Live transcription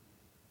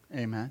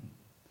Amen.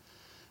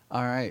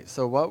 All right,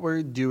 so what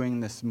we're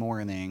doing this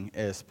morning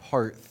is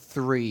part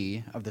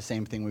 3 of the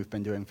same thing we've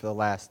been doing for the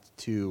last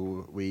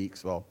 2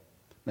 weeks. Well,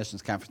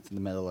 missions conference in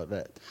the middle of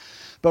it.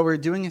 But we're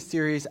doing a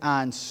series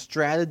on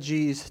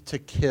strategies to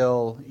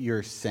kill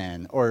your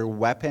sin, or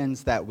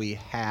weapons that we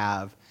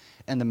have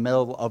in the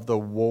middle of the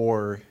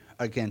war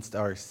against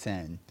our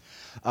sin.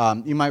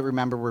 You might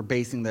remember we're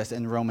basing this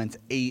in Romans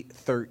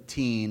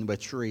 8:13,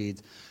 which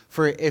reads,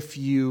 "For if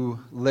you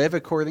live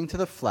according to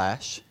the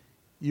flesh,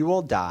 you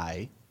will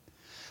die.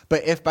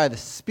 But if by the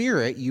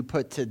Spirit you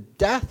put to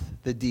death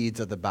the deeds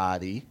of the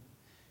body,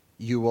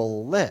 you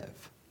will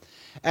live."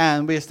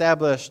 And we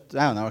established,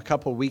 a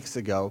couple weeks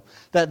ago,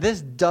 that this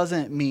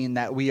doesn't mean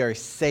that we are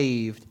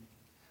saved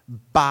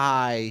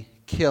by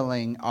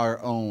killing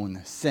our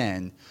own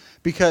sin.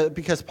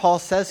 Because Paul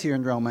says here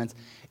in Romans,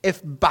 if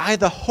by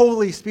the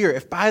Holy Spirit,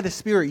 if by the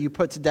Spirit you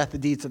put to death the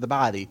deeds of the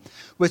body,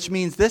 which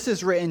means this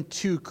is written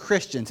to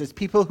Christians. It's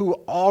people who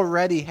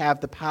already have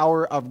the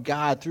power of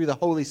God through the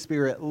Holy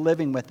Spirit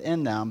living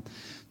within them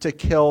to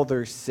kill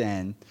their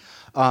sin.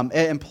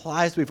 It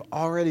implies we've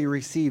already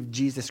received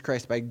Jesus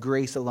Christ by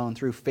grace alone,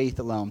 through faith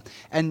alone.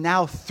 And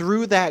now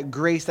through that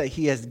grace that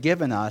he has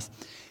given us,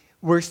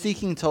 we're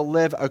seeking to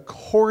live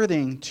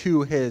according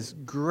to his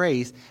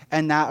grace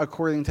and not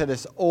according to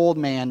this old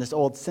man, this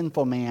old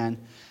sinful man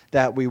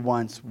that we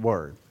once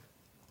were.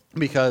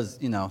 Because,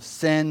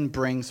 sin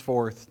brings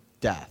forth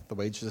death. The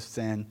wages of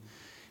sin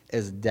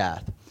is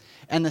death.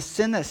 And the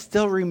sin that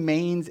still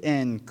remains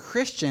in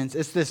Christians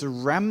is this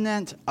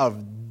remnant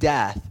of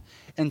death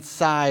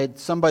inside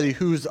somebody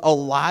who's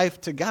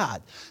alive to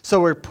God. So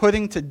we're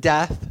putting to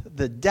death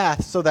the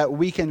death so that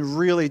we can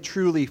really,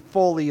 truly,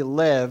 fully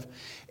live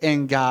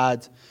in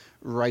God's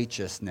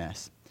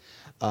righteousness.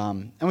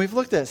 And we've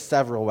looked at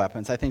several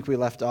weapons. I think we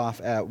left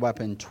off at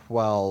weapon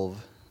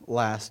 12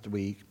 last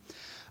week.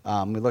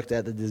 We looked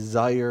at the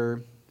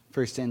desire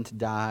for sin to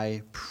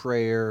die,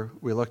 prayer.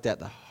 We looked at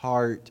the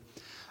heart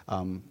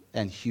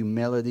and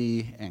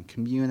humility and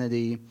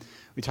community.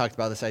 We talked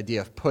about this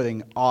idea of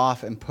putting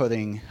off and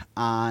putting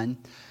on.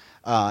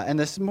 And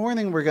this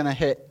morning we're going to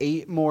hit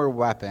 8 more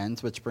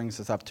weapons, which brings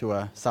us up to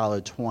a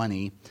solid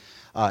 20.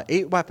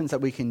 8 weapons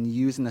that we can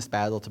use in this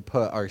battle to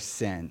put our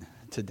sin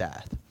to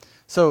death.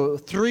 So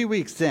 3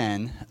 weeks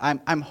in,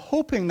 I'm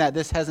hoping that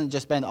this hasn't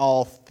just been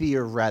all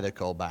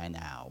theoretical by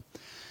now.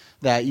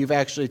 That you've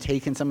actually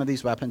taken some of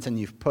these weapons and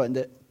you've put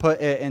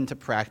it into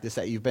practice,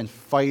 that you've been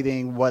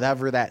fighting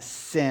whatever that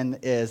sin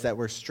is that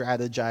we're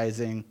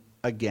strategizing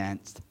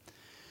against.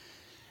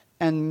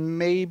 And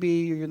maybe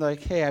you're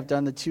like, hey, I've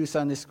done the 2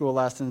 Sunday school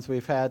lessons.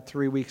 We've had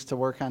 3 weeks to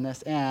work on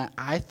this. And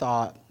I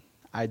thought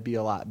I'd be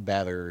a lot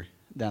better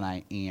than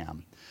I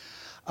am.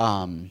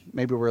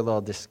 Maybe we're a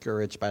little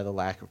discouraged by the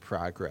lack of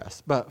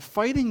progress. But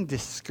fighting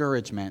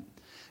discouragement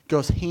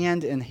goes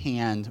hand in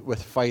hand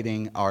with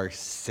fighting our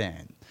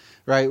sin,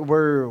 right?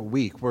 We're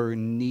weak, we're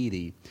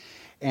needy,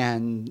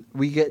 and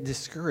we get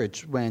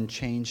discouraged when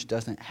change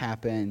doesn't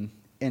happen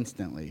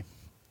instantly.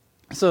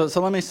 So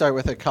let me start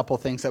with a couple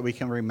things that we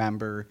can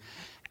remember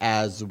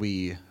as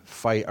we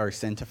fight our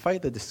sin, to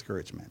fight the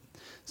discouragement.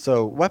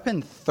 So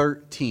weapon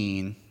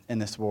 13 in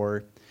this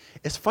war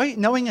is fight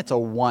knowing it's a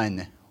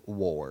one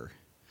war.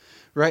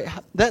 Right?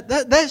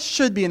 That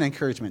should be an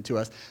encouragement to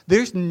us.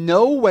 There's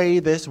no way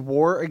this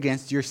war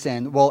against your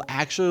sin will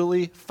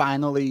actually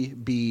finally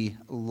be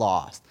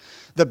lost.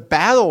 The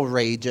battle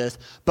rages,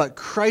 but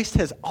Christ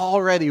has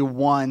already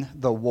won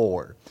the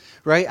war.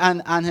 Right?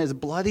 On his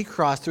bloody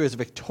cross, through his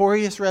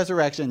victorious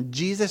resurrection,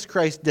 Jesus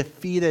Christ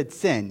defeated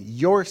sin,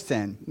 your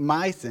sin,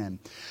 my sin.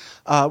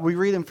 We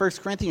read in 1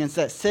 Corinthians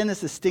that sin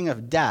is the sting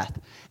of death.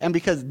 And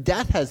because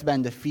death has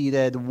been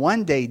defeated,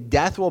 one day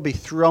death will be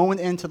thrown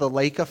into the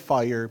lake of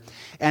fire,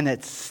 and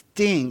its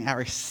sting,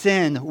 our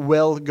sin,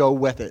 will go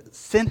with it.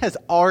 Sin has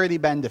already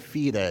been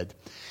defeated,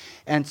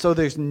 and so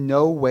there's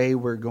no way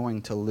we're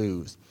going to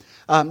lose.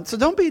 So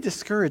don't be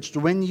discouraged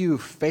when you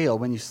fail,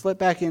 when you slip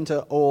back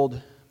into old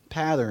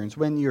patterns,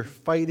 when your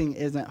fighting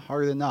isn't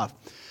hard enough.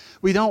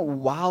 We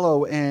don't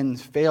wallow in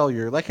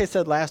failure. Like I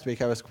said last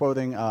week, I was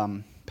quoting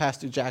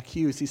Pastor Jack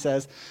Hughes. He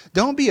says,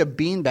 don't be a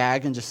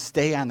beanbag and just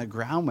stay on the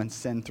ground when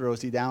sin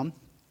throws you down.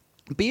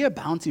 Be a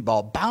bouncy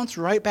ball. Bounce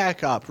right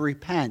back up.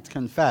 Repent,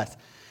 confess,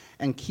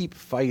 and keep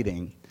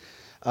fighting.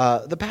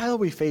 The battle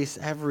we face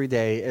every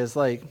day is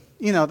like,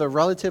 the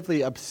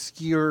relatively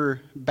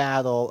obscure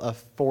battle of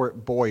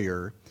Fort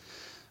Boyer,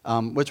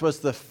 which was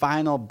the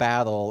final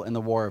battle in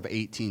the War of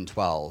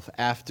 1812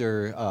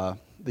 after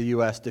the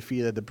U.S.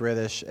 defeated the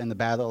British in the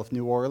Battle of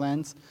New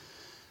Orleans.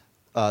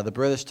 The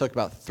British took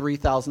about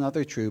 3,000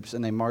 other troops,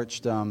 and they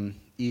marched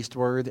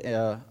eastward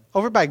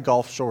over by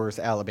Gulf Shores,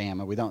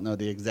 Alabama. We don't know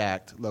the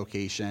exact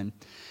location.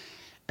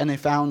 And they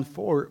found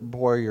Fort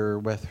Boyer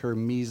with her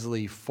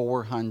measly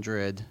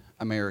 400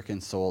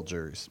 American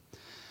soldiers.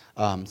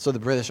 So the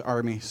British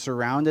Army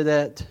surrounded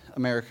it.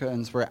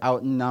 Americans were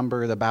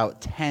outnumbered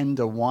about 10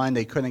 to 1.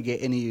 They couldn't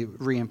get any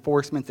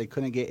reinforcements. They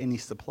couldn't get any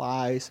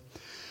supplies.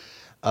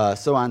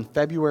 So on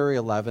February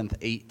 11th,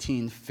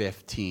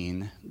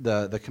 1815,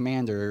 the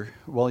commander,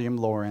 William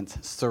Lawrence,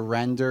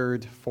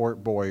 surrendered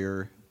Fort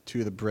Boyer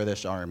to the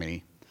British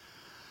Army.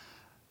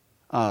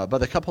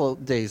 But a couple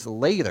of days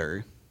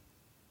later,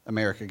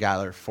 America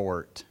got our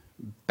fort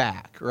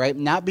back, right?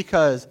 Not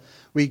because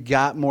we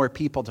got more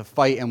people to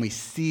fight and we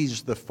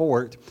sieged the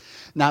fort,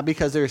 not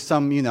because there's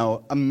some,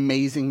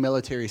 amazing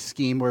military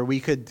scheme where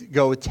we could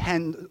go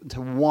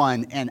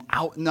 10-1 and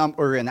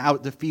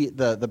out-defeat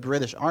the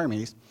British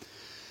armies.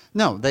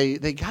 No, they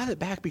got it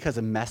back because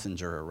a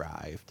messenger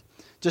arrived.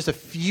 Just a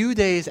few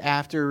days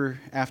after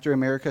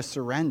America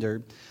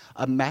surrendered,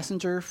 a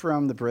messenger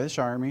from the British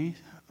Army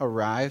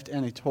arrived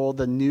and he told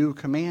the new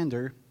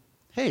commander,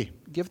 hey,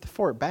 give the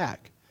fort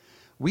back.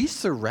 We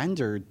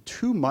surrendered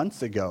 2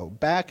 months ago.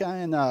 Back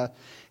in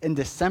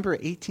December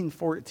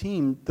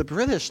 1814, the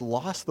British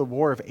lost the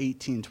War of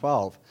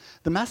 1812.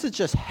 The message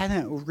just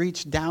hadn't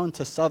reached down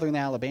to southern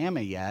Alabama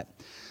yet.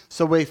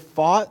 So we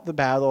fought the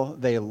battle,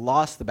 they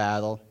lost the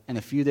battle, and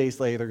a few days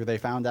later they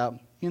found out,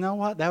 you know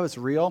what, that was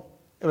real.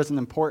 It was an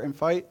important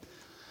fight.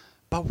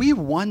 But we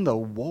won the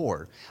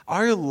war.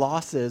 Our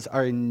losses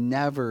are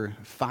never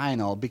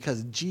final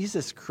because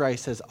Jesus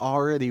Christ has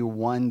already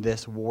won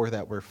this war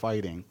that we're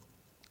fighting.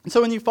 And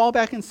so when you fall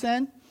back in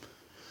sin,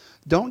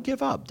 don't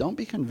give up. Don't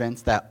be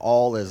convinced that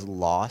all is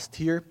lost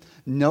here.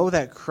 Know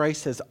that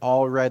Christ has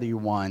already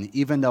won,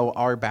 even though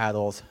our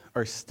battles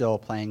are still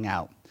playing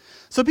out.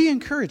 So be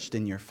encouraged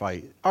in your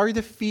fight. Our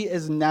defeat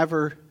is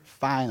never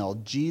final.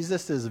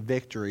 Jesus'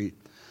 victory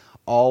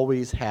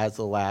always has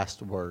the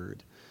last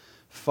word.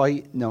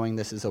 Fight knowing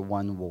this is a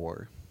one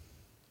war.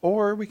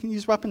 Or we can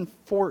use weapon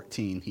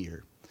 14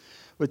 here,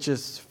 which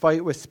is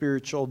fight with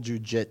spiritual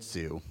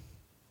jujitsu.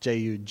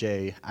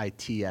 Jujitsu,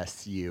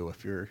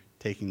 if you're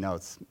taking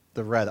notes.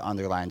 The red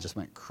underline just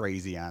went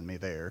crazy on me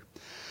there.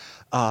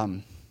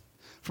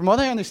 From what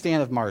I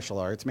understand of martial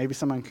arts, maybe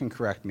someone can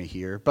correct me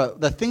here, but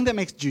the thing that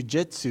makes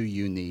jujitsu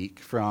unique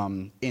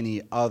from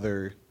any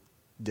other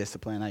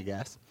discipline, I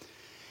guess,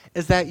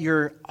 is that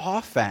your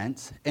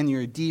offense and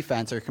your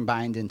defense are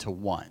combined into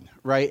one,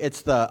 right?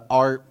 It's the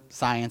art,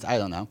 science, I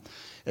don't know.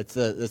 It's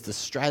the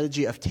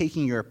strategy of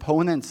taking your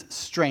opponent's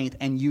strength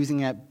and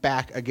using it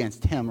back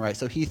against him, right?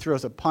 So he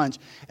throws a punch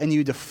and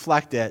you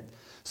deflect it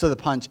so the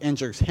punch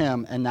injures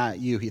him and not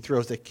you. He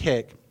throws a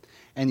kick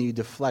and you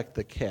deflect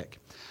the kick.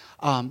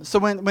 So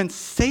when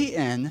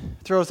Satan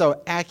throws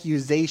out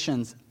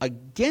accusations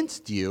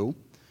against you,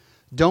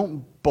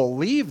 don't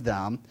believe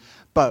them,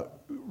 but,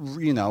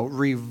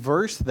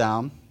 reverse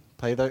them,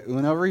 play the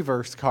Uno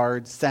reverse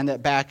card, send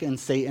it back in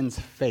Satan's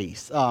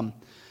face.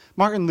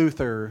 Martin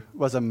Luther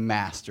was a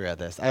master at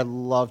this. I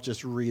love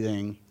just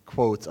reading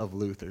quotes of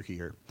Luther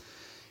here.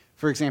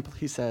 For example,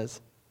 he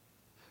says,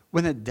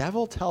 when the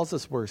devil tells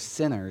us we're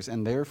sinners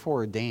and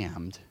therefore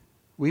damned,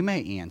 we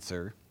may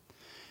answer,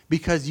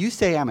 because you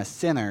say I'm a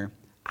sinner,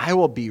 I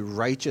will be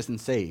righteous and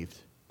saved.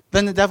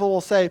 Then the devil will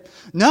say,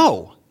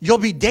 no, you'll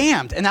be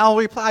damned. And I'll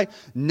reply,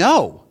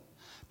 no,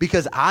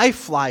 because I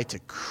fly to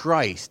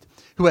Christ,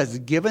 who has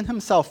given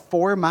himself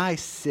for my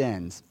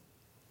sins.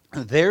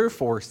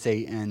 Therefore,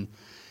 Satan,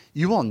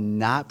 you will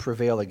not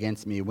prevail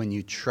against me when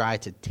you try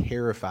to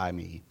terrify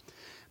me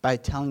by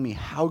telling me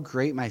how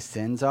great my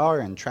sins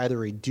are and try to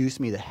reduce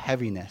me to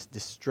heaviness,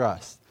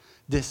 distrust,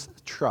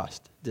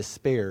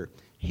 despair,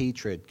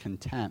 hatred,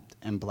 contempt,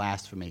 and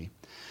blasphemy.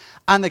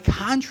 On the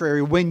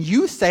contrary, when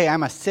you say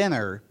I'm a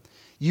sinner,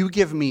 you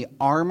give me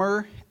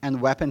armor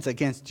and weapons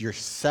against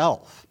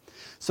yourself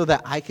so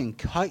that I can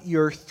cut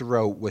your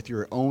throat with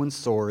your own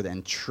sword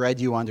and tread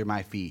you under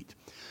my feet.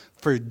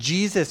 For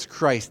Jesus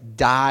Christ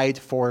died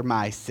for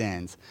my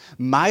sins.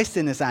 My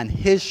sin is on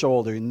his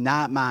shoulder,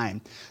 not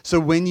mine. So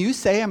when you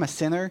say I'm a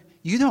sinner,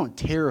 you don't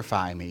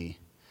terrify me,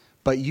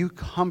 but you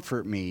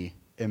comfort me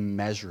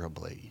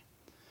immeasurably.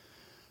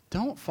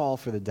 Don't fall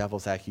for the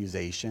devil's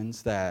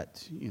accusations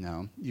that,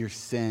 your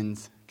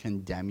sins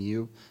condemn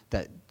you,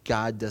 that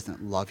God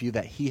doesn't love you,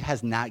 that he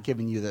has not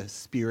given you the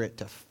spirit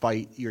to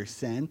fight your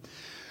sin.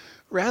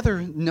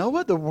 Rather, know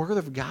what the Word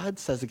of God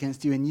says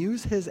against you and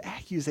use his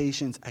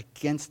accusations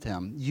against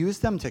him. Use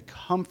them to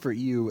comfort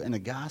you in the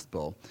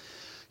gospel.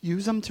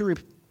 Use them to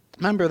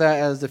remember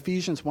that, as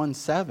Ephesians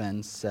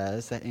 1:7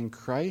 says, that in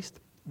Christ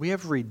we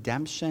have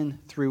redemption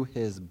through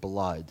his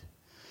blood,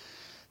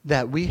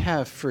 that we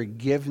have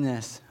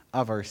forgiveness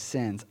of our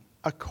sins,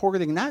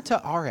 according not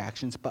to our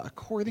actions, but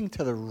according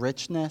to the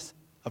richness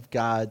of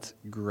God's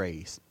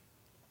grace.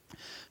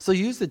 So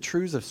use the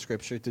truths of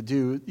Scripture to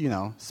do,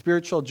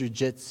 spiritual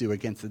jujitsu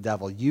against the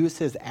devil. Use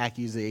his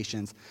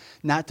accusations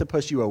not to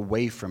push you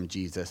away from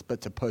Jesus,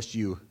 but to push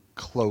you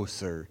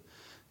closer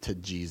to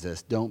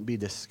Jesus. Don't be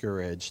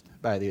discouraged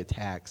by the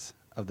attacks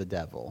of the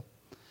devil.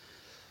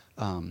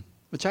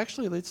 Which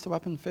actually leads to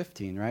weapon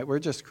 15, right? We're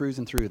just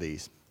cruising through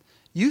these.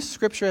 Use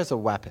Scripture as a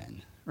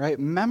weapon, right?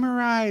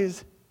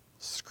 Memorize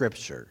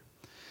Scripture.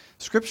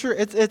 Scripture,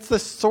 it's the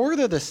sword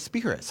of the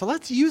Spirit. So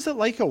let's use it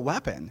like a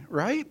weapon,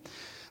 right?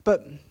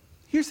 But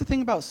here's the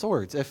thing about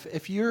swords.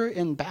 If you're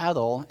in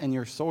battle and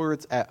your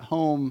sword's at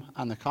home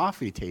on the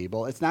coffee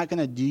table, it's not going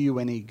to do you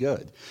any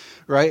good,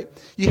 right?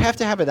 You have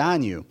to have it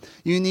on you.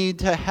 You need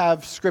to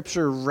have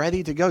Scripture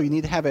ready to go. You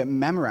need to have it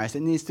memorized.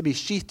 It needs to be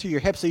sheathed to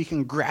your hip so you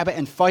can grab it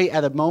and fight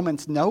at a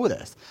moment's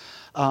notice.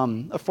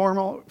 A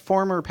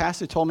former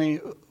pastor told me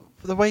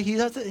the way he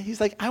does it, he's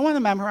like, I want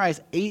to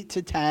memorize 8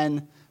 to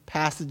 10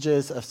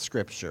 passages of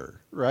Scripture,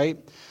 right?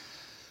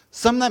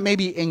 Some that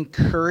maybe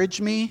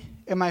encourage me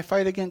in my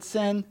fight against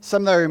sin,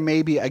 some that are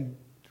maybe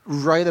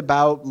right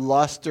about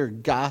lust or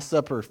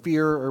gossip or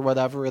fear or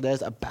whatever it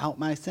is about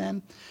my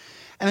sin,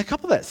 and a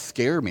couple that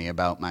scare me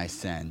about my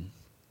sin.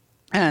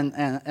 And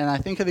I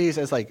think of these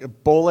as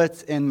like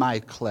bullets in my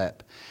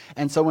clip.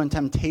 And so when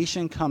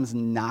temptation comes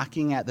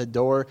knocking at the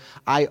door,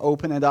 I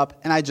open it up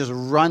and I just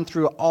run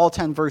through all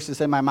 10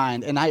 verses in my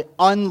mind and I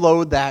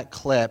unload that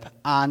clip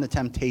on the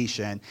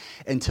temptation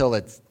until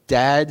it's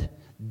dead,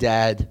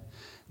 dead,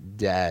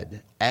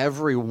 dead.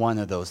 Every one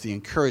of those, the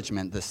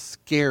encouragement, the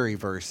scary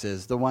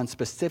verses, the ones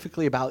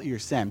specifically about your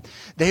sin,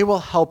 they will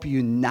help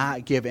you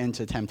not give in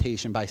to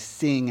temptation by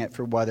seeing it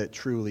for what it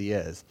truly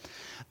is.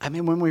 I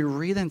mean, when we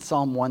read in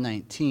Psalm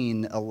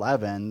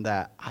 119:11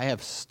 that I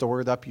have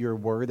stored up your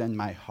word in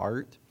my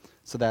heart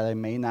so that I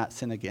may not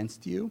sin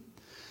against you,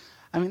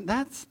 I mean,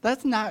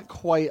 that's not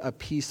quite a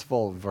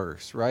peaceful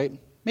verse, right?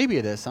 Maybe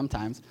it is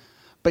sometimes,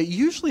 but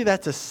usually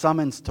that's a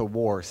summons to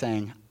war,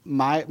 saying,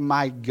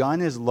 my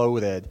gun is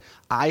loaded,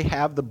 I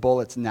have the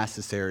bullets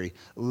necessary,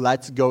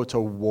 let's go to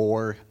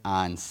war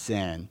on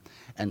sin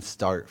and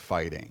start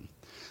fighting.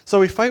 So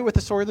we fight with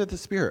the sword of the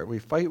Spirit. We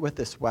fight with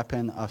this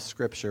weapon of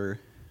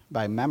Scripture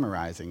by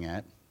memorizing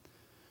it,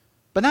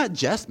 but not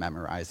just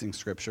memorizing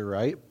Scripture,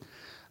 right?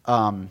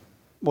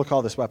 We'll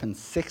call this weapon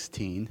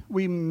 16.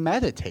 We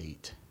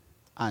meditate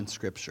on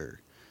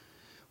Scripture.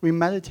 We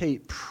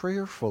meditate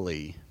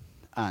prayerfully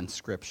on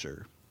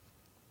Scripture.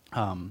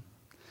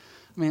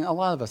 I mean, a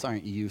lot of us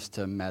aren't used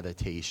to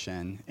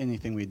meditation.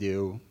 Anything we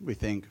do, we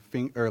think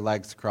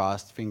legs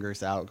crossed,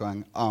 fingers out,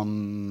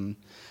 going,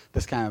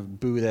 this kind of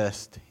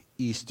Buddhist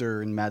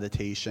Eastern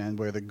meditation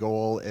where the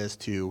goal is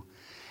to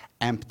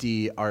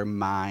empty our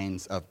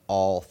minds of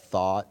all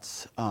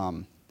thoughts.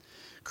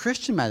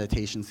 Christian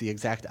meditation is the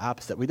exact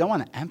opposite. We don't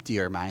want to empty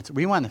our minds.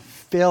 We want to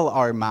fill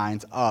our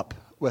minds up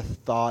with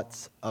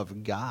thoughts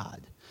of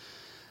God.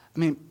 I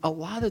mean, a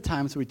lot of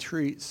times we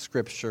treat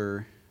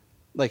Scripture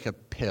like a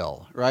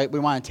pill, right? We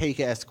want to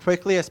take it as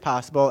quickly as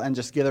possible and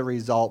just get a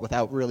result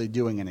without really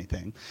doing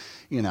anything.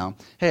 You know,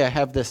 hey, I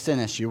have this sin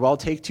issue. Well,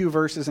 take 2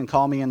 verses and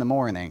call me in the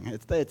morning.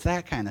 It's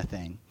that kind of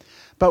thing.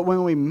 But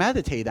when we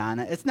meditate on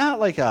it, it's not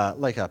like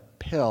a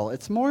pill.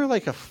 It's more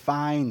like a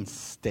fine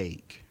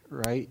steak,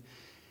 right?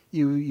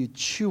 You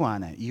chew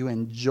on it. You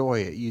enjoy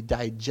it. You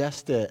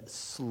digest it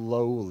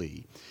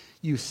slowly.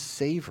 You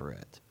savor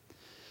it.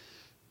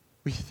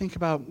 We think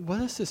about, what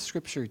does this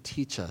Scripture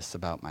teach us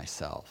about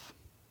myself?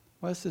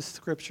 What does this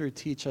Scripture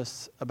teach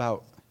us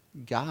about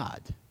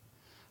God?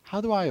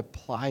 How do I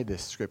apply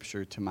this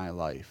Scripture to my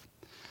life?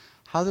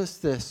 How does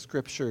this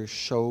Scripture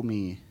show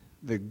me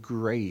the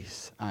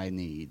grace I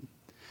need?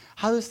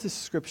 How does this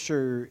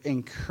Scripture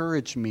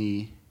encourage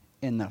me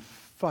in the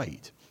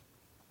fight?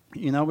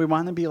 You know, we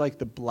want to be like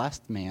the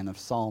blessed man of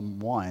Psalm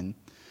 1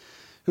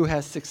 who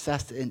has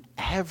success in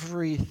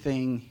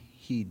everything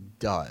he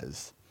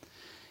does.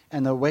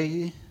 And the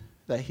way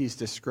that he's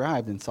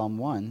described in Psalm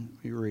 1,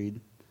 we read,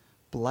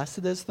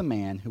 "Blessed is the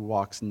man who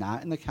walks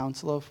not in the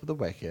counsel of the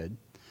wicked,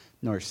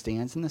 nor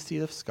stands in the seat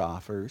of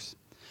scoffers,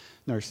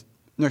 nor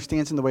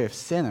stands in the way of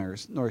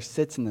sinners, nor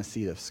sits in the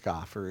seat of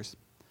scoffers,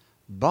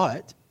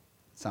 but,"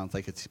 sounds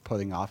like it's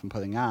putting off and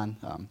putting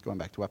on, going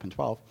back to weapon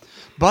 12,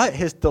 "but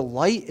his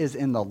delight is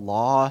in the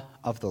law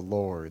of the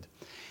Lord,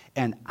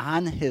 and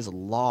on his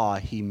law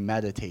he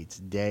meditates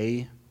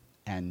day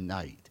and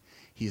night."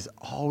 He's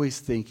always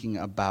thinking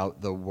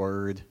about the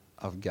Word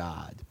of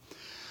God.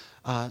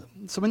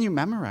 So when you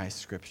memorize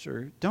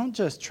Scripture, don't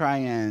just try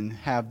and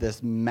have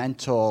this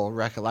mental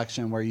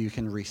recollection where you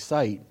can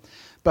recite,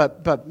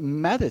 but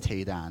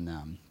meditate on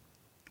them.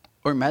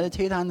 Or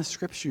meditate on the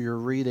Scripture you're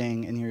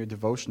reading in your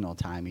devotional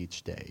time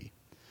each day.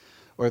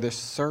 Or the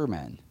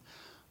sermon.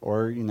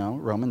 Or,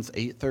 Romans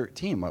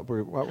 8:13, what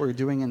we're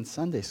doing in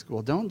Sunday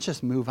school. Don't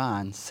just move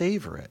on.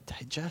 Savor it.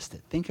 Digest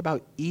it. Think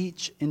about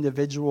each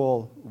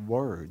individual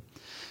word.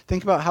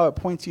 Think about how it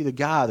points you to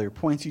God or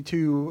points you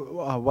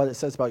to what it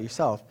says about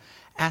yourself.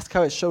 Ask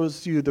how it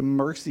shows you the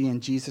mercy in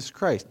Jesus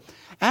Christ.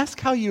 Ask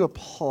how you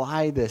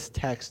apply this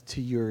text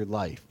to your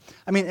life.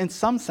 I mean, in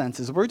some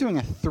senses, we're doing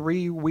a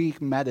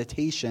 3-week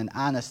meditation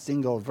on a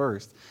single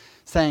verse,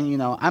 saying,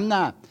 I'm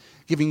not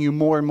giving you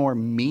more and more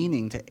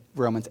meaning to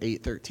Romans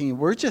 8:13.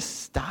 We're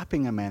just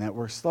stopping a minute.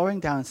 We're slowing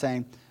down and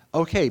saying,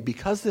 okay,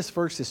 because this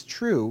verse is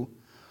true,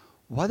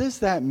 what does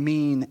that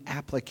mean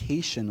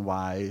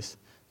application-wise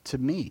to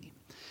me?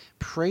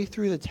 Pray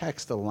through the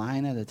text a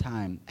line at a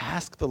time.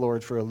 Ask the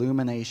Lord for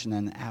illumination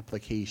and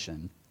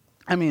application.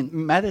 I mean,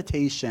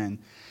 meditation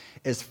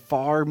is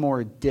far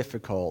more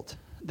difficult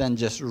than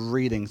just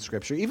reading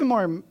Scripture, even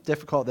more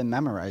difficult than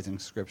memorizing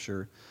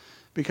Scripture,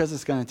 because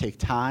it's going to take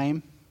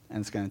time and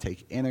it's going to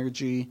take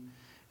energy.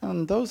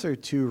 And those are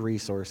two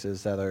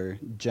resources that are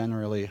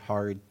generally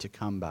hard to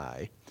come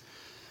by.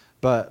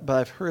 But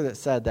I've heard it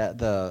said that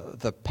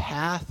the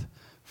path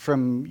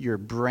from your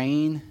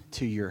brain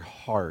to your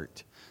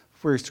heart,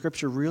 where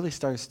Scripture really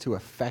starts to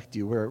affect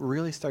you, where it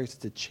really starts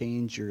to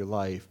change your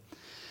life,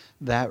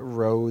 that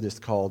road is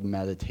called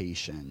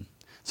meditation.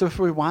 So if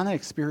we want to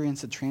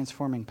experience the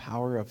transforming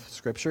power of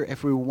Scripture,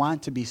 if we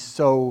want to be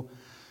so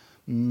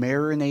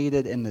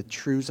marinated in the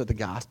truths of the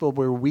gospel,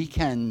 where we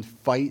can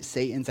fight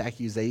Satan's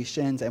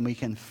accusations and we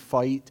can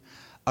fight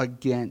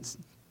against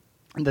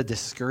the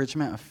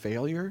discouragement of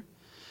failure,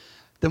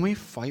 then we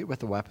fight with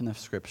the weapon of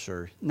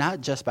Scripture,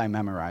 not just by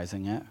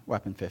memorizing it,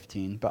 weapon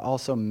 15, but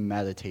also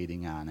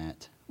meditating on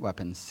it,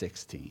 weapon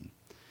 16.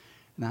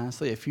 And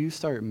honestly, if you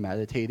start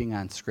meditating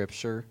on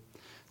Scripture,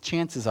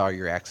 chances are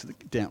you're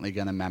accidentally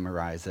going to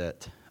memorize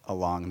it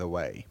along the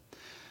way.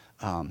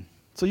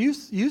 So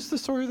use the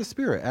sword of the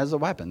Spirit as a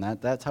weapon.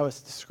 That's how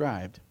it's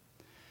described.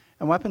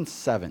 And weapon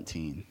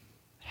 17,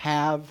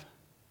 have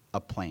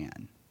a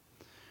plan.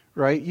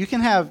 Right? You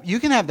can have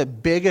the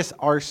biggest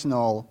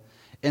arsenal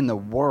in the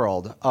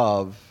world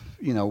of,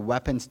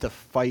 weapons to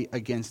fight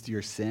against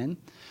your sin.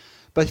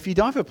 But if you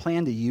don't have a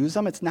plan to use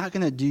them, it's not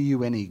going to do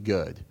you any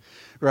good,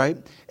 right?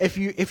 If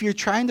you're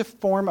trying to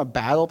form a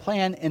battle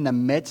plan in the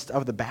midst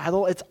of the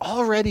battle, it's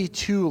already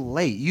too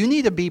late. You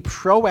need to be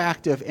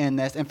proactive in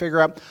this and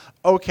figure out,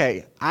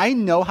 okay, I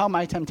know how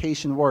my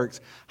temptation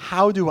works.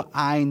 How do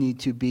I need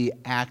to be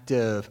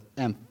active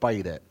and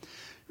fight it?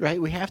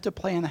 Right? We have to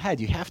plan ahead.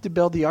 You have to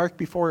build the ark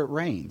before it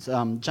rains.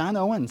 John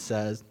Owen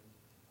says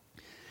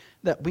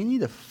that we need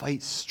to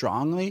fight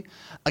strongly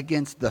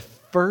against the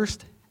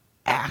first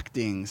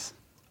actings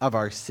of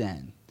our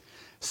sin.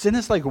 Sin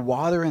is like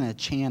water in a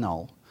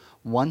channel.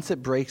 Once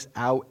it breaks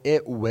out,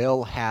 it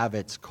will have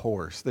its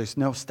course. There's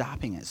no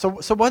stopping it. So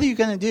what are you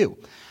going to do?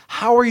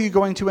 How are you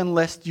going to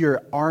enlist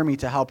your army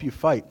to help you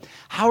fight?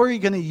 How are you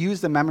going to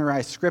use the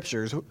memorized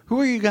scriptures? Who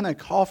are you going to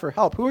call for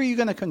help? Who are you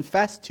going to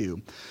confess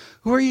to?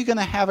 Who are you going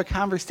to have a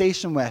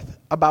conversation with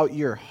about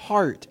your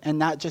heart and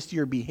not just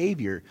your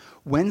behavior?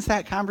 When's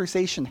that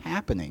conversation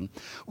happening?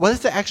 What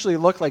does it actually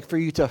look like for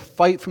you to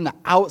fight from the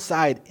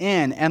outside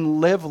in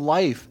and live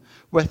life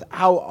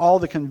without all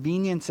the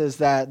conveniences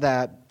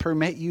that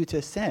permit you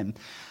to sin?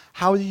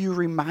 How do you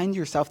remind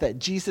yourself that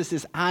Jesus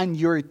is on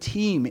your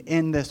team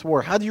in this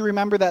war? How do you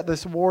remember that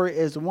this war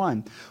is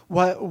won?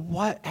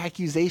 What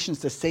accusations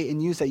does Satan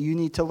use that you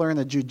need to learn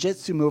a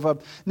jujitsu move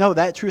of? No,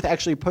 that truth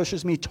actually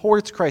pushes me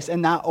towards Christ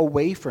and not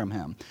away from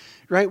him.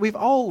 Right? We've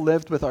all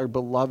lived with our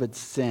beloved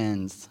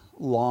sins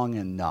long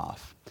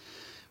enough.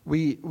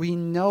 We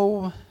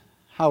know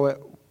how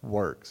it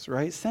works,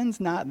 right?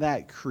 Sin's not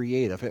that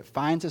creative. It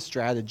finds a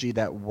strategy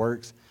that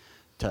works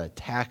to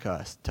attack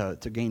us, to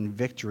gain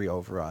victory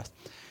over us.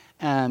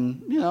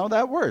 And,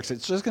 that works.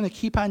 It's just going to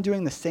keep on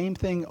doing the same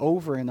thing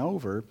over and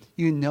over.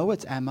 You know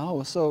its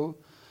MO. So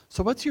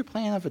what's your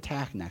plan of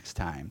attack next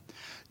time?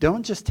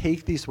 Don't just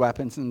take these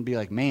weapons and be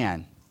like,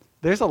 man,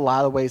 there's a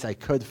lot of ways I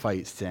could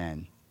fight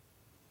sin,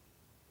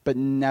 but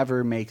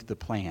never make the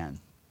plan.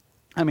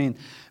 I mean,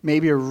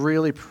 maybe a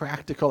really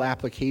practical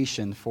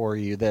application for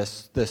you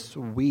this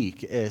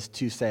week is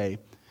to say,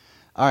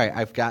 all right,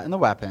 I've gotten the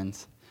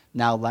weapons.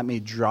 Now let me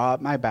draw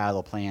up my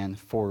battle plan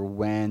for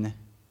when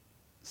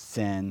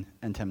sin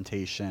and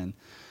temptation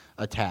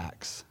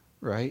attacks,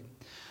 right?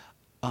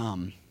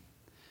 And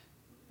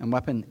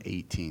weapon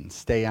 18,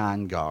 stay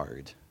on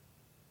guard.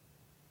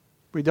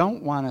 We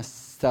don't want to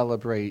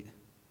celebrate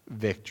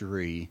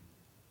victory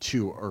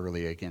too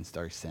early against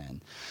our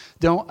sin.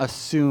 Don't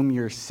assume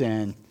your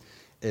sin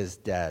is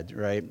dead,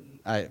 right?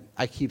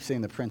 I keep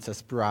seeing the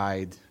Princess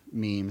Bride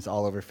memes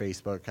all over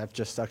Facebook. I've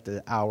just sucked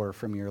an hour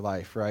from your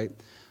life, right?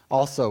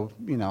 Also,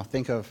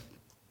 think of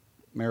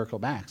Miracle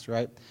Max,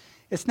 right?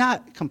 It's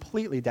not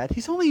completely dead.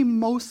 He's only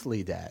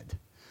mostly dead.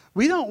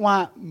 We don't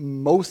want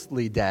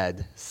mostly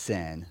dead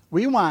sin.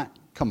 We want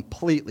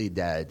completely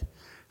dead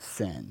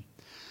sin.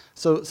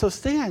 So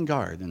stay on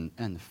guard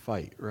and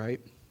fight,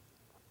 right?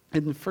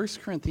 In 1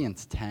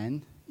 Corinthians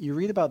 10, you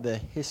read about the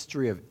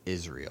history of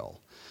Israel.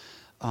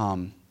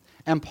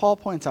 And Paul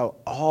points out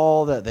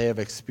all that they have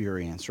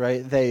experienced,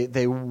 right?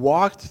 They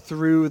walked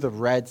through the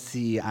Red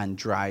Sea on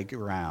dry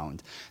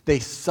ground. They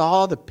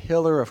saw the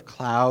pillar of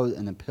cloud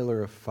and the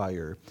pillar of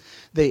fire.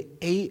 They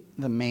ate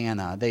the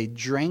manna. They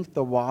drank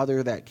the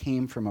water that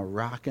came from a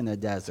rock in the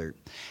desert.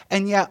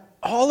 And yet,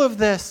 all of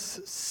this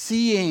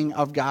seeing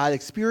of God,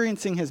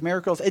 experiencing his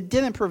miracles, it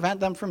didn't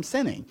prevent them from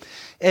sinning.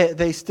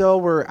 They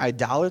still were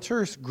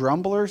idolaters,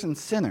 grumblers, and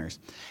sinners.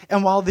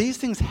 And while these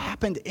things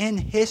happened in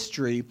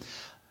history,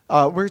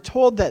 we're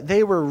told that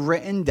they were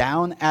written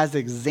down as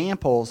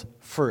examples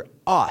for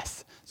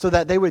us so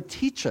that they would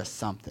teach us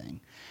something.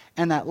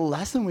 And that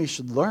lesson we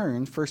should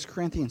learn, 1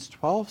 Corinthians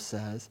 12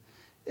 says,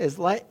 is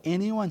let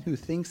anyone who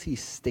thinks he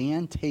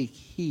stand take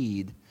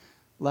heed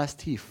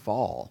lest he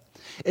fall.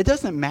 It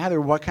doesn't matter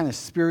what kind of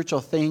spiritual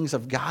things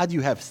of God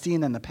you have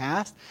seen in the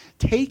past.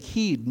 Take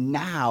heed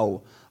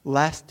now,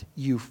 lest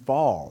you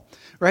fall,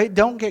 right?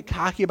 Don't get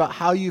cocky about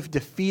how you've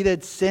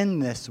defeated sin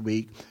this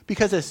week,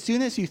 because as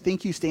soon as you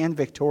think you stand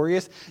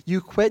victorious, you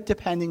quit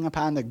depending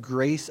upon the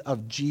grace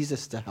of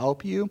Jesus to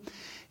help you.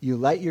 You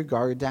let your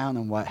guard down,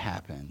 and what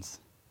happens?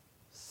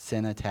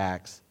 Sin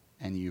attacks,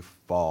 and you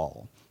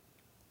fall.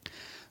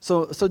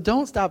 So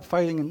don't stop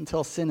fighting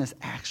until sin is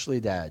actually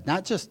dead,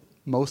 not just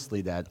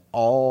mostly dead,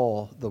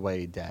 all the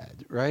way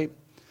dead, right?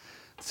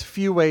 It's a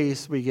few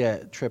ways we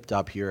get tripped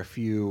up here, a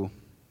few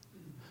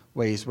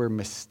ways we're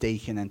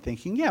mistaken in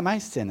thinking, yeah, my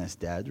sin is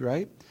dead,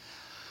 right?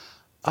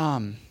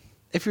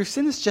 If your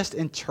sin is just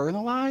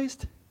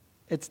internalized,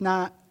 it's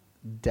not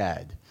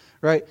dead,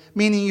 right?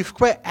 Meaning you've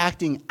quit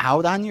acting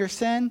out on your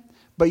sin,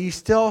 but you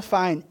still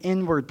find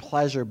inward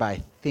pleasure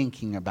by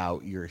thinking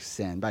about your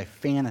sin, by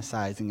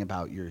fantasizing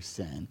about your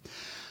sin.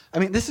 I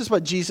mean, this is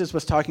what Jesus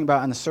was talking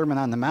about on the Sermon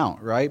on the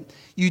Mount, right?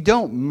 You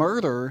don't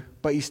murder,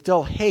 but you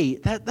still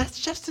hate. That's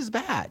just as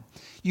bad.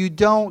 You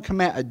don't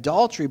commit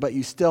adultery, but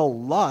you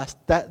still lust.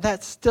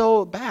 That's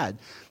still bad.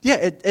 Yeah,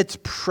 it's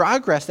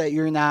progress that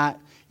you're not,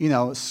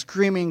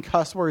 screaming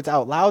cuss words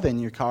out loud in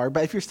your car.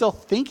 But if you're still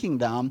thinking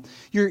them,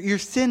 your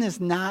sin is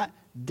not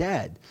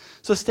dead.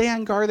 So stay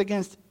on guard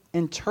against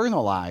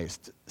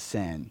internalized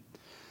sin.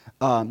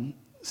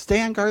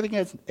 Stay on guard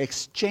against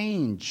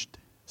exchanged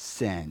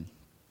sin.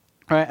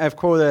 All right, I've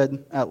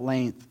quoted at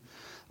length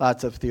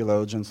lots of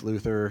theologians,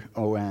 Luther,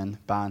 Owen,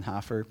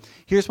 Bonhoeffer.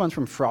 Here's one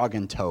from Frog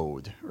and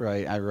Toad,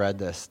 right? I read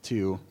this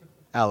to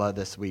Ella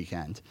this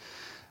weekend.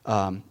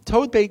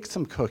 Toad baked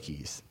some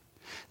cookies.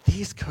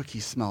 These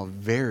cookies smell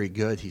very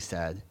good, he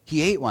said.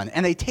 He ate one,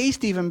 and they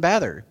taste even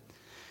better.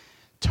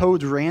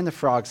 Toad ran to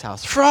Frog's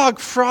house. Frog,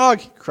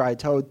 Frog, cried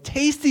Toad,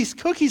 taste these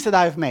cookies that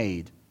I've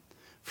made.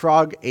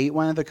 Frog ate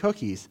one of the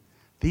cookies.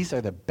 These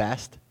are the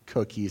best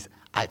cookies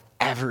I've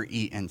ever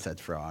eaten, said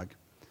Frog.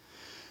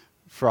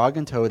 Frog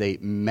and Toad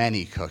ate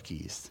many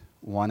cookies,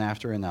 one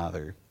after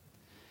another.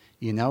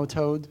 You know,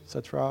 Toad,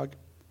 said Frog,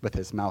 with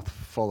his mouth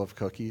full of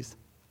cookies,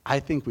 I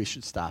think we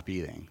should stop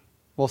eating.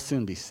 We'll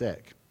soon be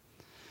sick.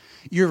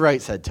 You're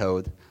right, said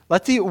Toad.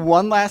 Let's eat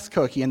one last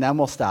cookie and then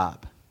we'll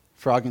stop.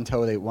 Frog and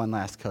Toad ate one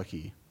last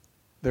cookie.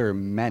 There are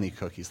many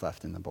cookies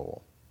left in the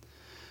bowl.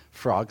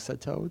 Frog,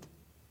 said Toad,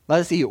 let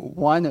us eat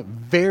one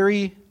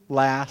very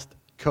last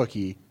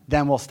cookie,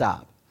 then we'll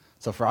stop.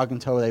 So Frog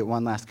and Toad ate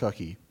one last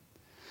cookie.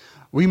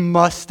 We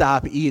must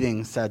stop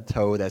eating, said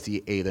Toad as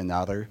he ate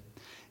another.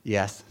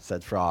 Yes,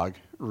 said Frog,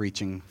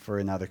 reaching for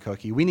another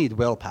cookie. We need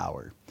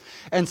willpower.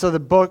 And so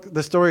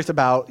the story's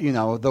about,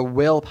 the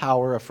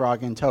willpower of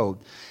Frog and Toad.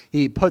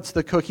 He puts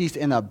the cookies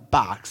in a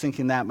box,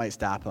 thinking that might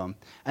stop him.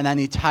 And then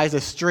he ties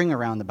a string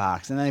around the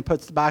box. And then he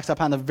puts the box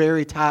up on the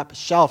very top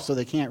shelf so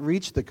they can't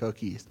reach the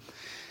cookies.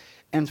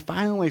 And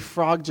finally,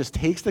 Frog just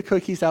takes the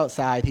cookies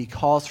outside. He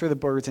calls for the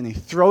birds, and he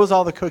throws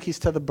all the cookies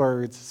to the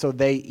birds so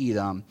they eat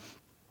them.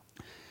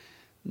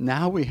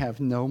 Now we have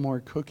no more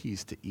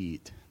cookies to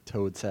eat,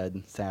 Toad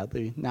said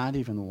sadly. Not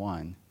even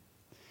one.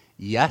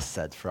 Yes,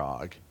 said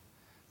Frog,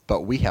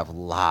 but we have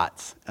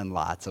lots and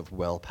lots of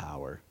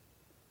willpower.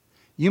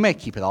 You may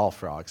keep it all,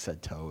 Frog,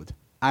 said Toad.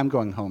 I'm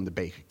going home to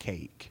bake a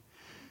cake.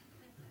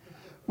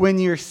 When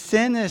your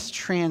sin is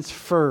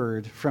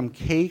transferred from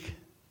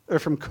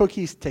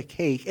cookies to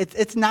cake,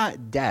 it's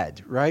not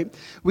dead, right?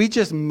 We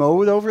just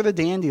mowed over the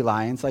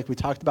dandelions like we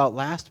talked about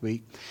last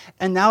week,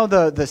 and now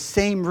the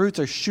same roots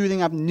are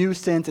shooting up new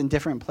sins in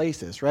different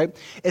places, right?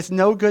 It's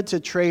no good to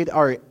trade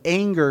our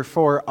anger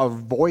for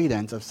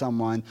avoidance of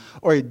someone,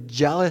 or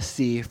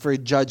jealousy for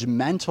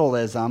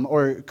judgmentalism,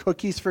 or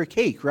cookies for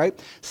cake,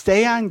 right?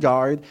 Stay on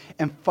guard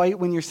and fight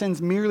when your sin's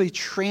merely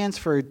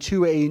transferred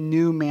to a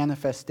new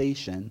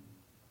manifestation.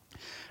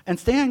 And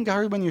stay on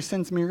guard when your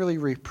sin's merely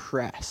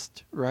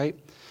repressed, right?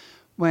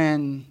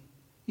 When,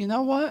 you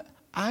know what?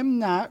 I'm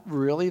not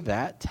really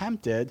that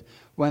tempted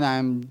when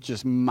I'm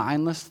just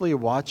mindlessly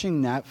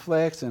watching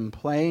Netflix and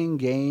playing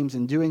games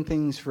and doing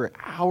things for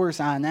hours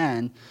on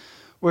end,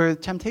 where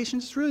temptation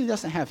just really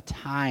doesn't have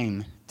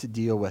time to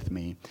deal with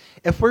me.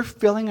 If we're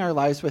filling our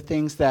lives with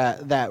things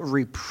that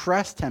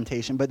repress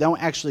temptation but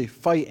don't actually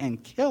fight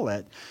and kill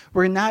it,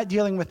 we're not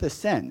dealing with the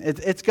sin.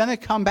 It's going to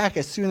come back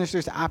as soon as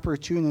there's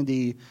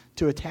opportunity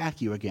to attack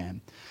you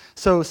again.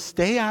 So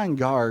stay on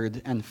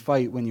guard and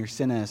fight when your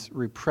sin is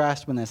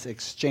repressed, when it's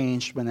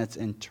exchanged, when it's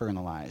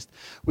internalized.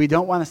 We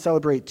don't want to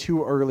celebrate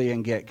too early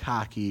and get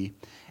cocky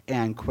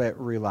and quit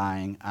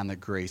relying on the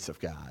grace of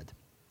God.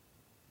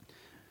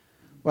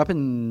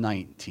 Weapon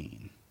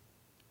 19.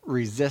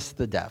 Resist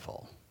the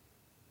devil.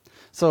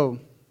 So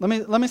let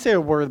me say a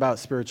word about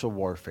spiritual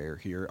warfare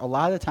here. A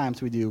lot of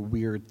times we do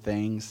weird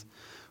things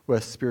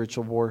with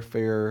spiritual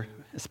warfare,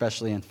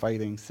 especially in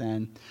fighting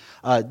sin.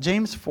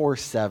 James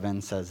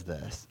 4:7 says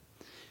this.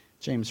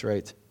 James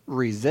writes,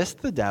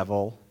 resist the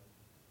devil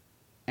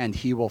and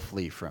he will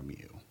flee from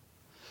you.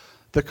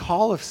 The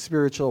call of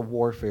spiritual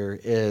warfare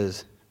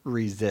is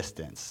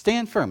resistance.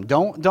 Stand firm.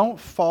 Don't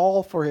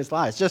fall for his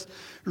lies. Just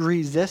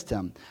resist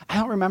him. I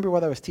don't remember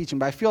what I was teaching,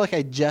 but I feel like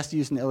I just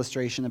used an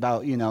illustration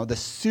about, the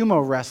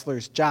sumo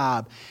wrestler's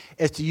job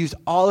is to use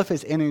all of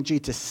his energy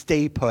to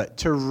stay put,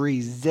 to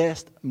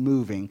resist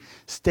moving.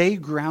 Stay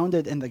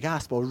grounded in the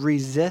gospel.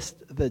 Resist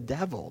the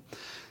devil.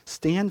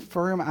 Stand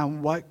firm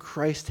on what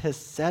Christ has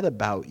said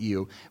about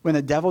you. When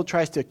the devil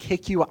tries to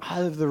kick you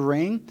out of the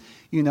ring,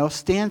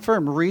 stand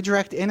firm.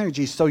 Redirect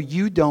energy so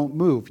you don't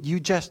move. You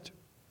just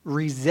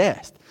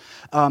resist.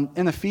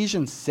 In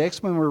Ephesians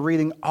 6, when we're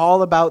reading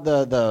all about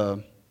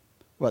the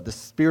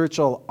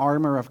spiritual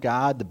armor of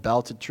God, the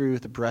belt of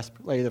truth, the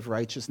breastplate of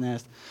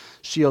righteousness,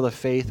 shield of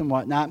faith and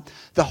whatnot,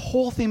 the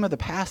whole theme of the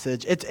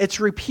passage, it's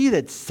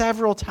repeated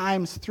several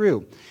times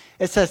through.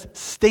 It says,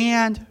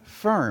 stand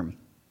firm.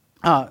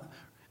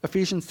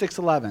 Ephesians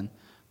 6:11,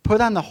 put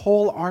on the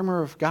whole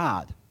armor of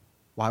God.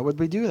 Why would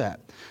we do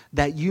that?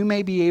 That you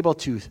may be able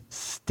to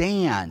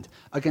stand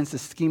against the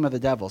scheme of the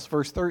devils.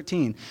 Verse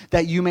 13,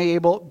 that you may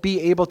be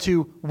able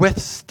to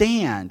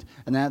withstand.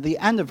 And then at the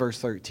end of verse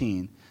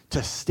 13,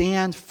 to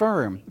stand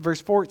firm.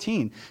 Verse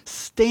 14,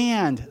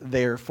 stand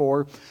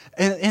therefore.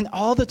 And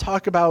all the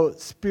talk about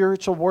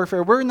spiritual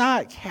warfare, we're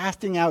not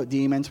casting out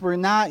demons. We're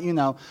not,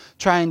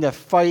 trying to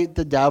fight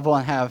the devil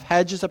and have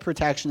hedges of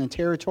protection and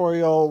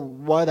territorial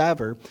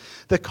whatever.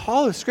 The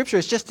call of Scripture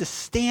is just to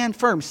stand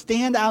firm.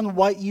 Stand on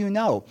what you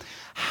know.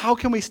 How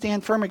can we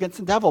stand firm against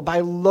the devil?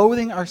 By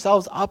loading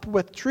ourselves up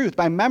with truth,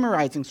 by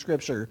memorizing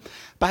Scripture,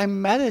 by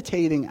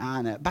meditating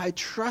on it, by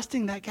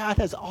trusting that God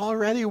has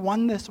already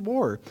won this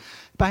war,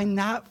 by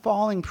not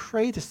falling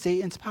prey to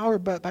Satan's power,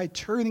 but by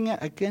turning it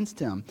against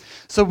him.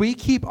 So we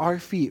keep our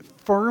feet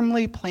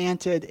firmly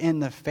planted in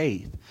the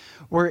faith.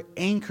 We're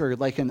anchored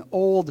like an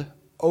old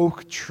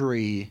oak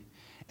tree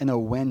in a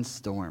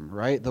windstorm,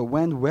 right? The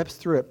wind whips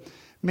through it.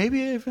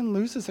 Maybe it even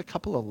loses a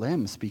couple of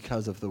limbs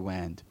because of the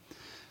wind.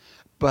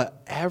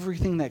 But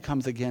everything that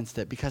comes against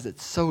it, because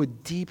it's so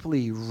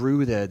deeply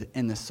rooted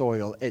in the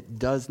soil, it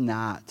does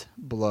not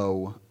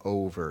blow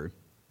over.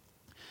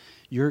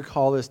 Your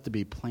call is to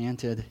be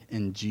planted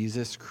in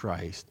Jesus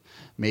Christ.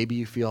 Maybe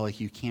you feel like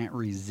you can't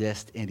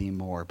resist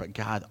anymore, but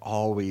God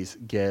always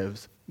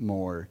gives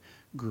more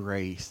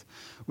grace.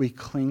 We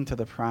cling to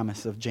the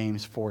promise of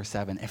James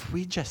 4:7. If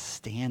we just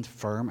stand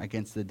firm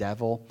against the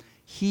devil,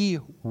 he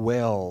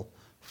will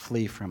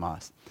flee from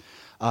us.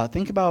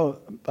 Think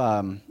about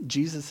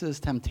Jesus'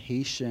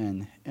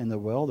 temptation in the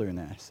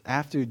wilderness.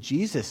 After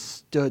Jesus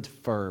stood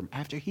firm,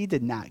 after he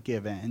did not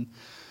give in,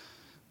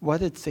 what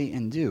did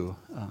Satan do?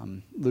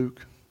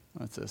 Luke,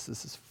 what's this?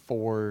 This is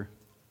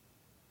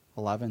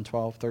 4:11,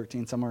 12,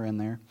 13, somewhere in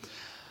there.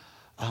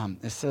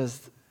 It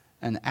says,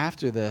 and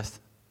after this,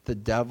 the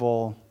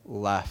devil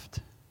left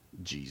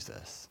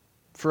Jesus.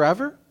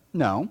 Forever?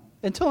 No,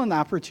 until an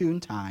opportune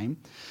time.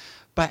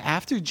 But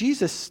after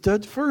Jesus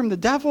stood firm, the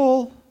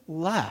devil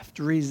left.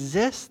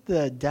 Resist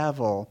the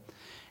devil,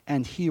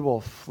 and he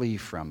will flee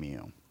from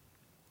you.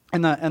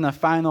 And the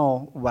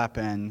final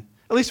weapon,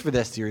 at least for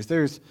this series,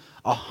 there's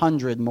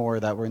 100 more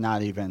that we're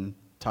not even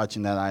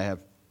touching that I have,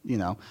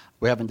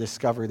 we haven't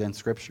discovered in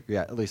Scripture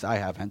yet. At least I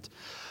haven't.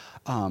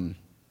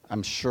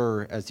 I'm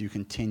sure as you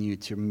continue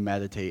to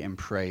meditate and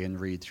pray and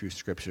read through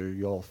Scripture,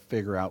 you'll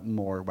figure out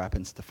more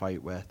weapons to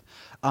fight with.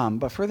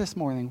 But for this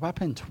morning,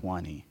 weapon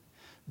 20,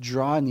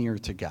 draw near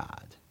to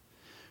God.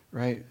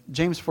 Right?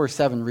 James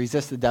 4:7,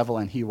 resist the devil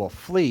and he will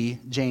flee.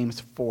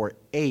 James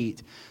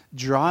 4:8,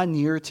 draw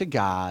near to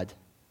God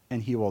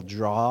and he will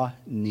draw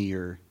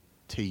near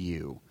to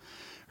you.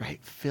 Right?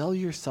 Fill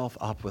yourself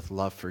up with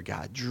love for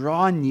God.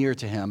 Draw near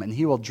to him and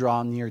he will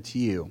draw near to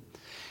you.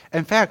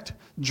 In fact,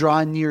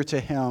 draw near to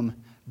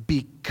him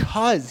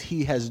because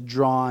he has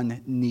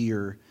drawn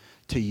near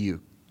to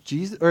you.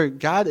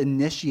 God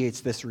initiates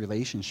this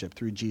relationship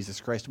through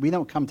Jesus Christ. We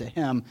don't come to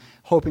him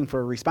hoping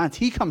for a response.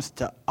 He comes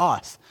to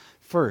us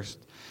first,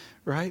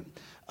 right?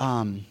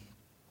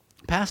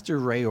 Pastor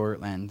Ray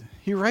Ortland,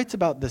 he writes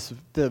about this,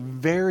 the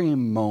very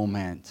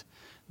moment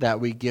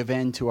that we give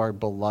in to our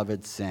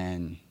beloved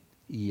sin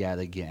yet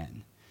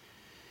again.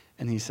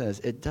 And he says,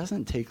 it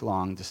doesn't take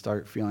long to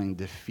start feeling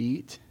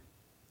defeat,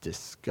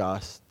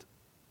 disgust,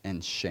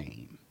 and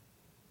shame.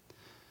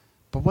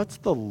 But what's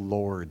the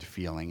Lord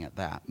feeling at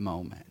that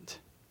moment?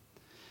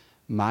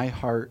 My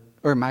heart,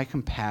 or my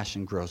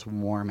compassion grows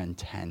warm and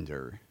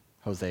tender.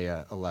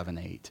 Hosea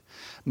 11:8.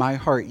 My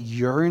heart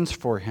yearns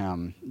for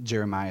him,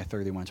 Jeremiah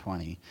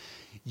 31:20.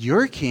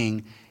 Your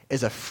king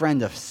is a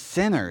friend of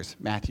sinners,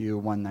 Matthew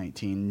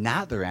 1:19,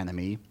 not their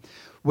enemy.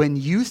 When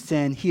you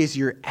sin, he is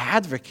your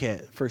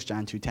advocate, 1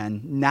 John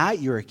 2:10,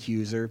 not your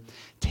accuser.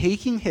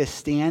 Taking his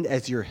stand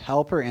as your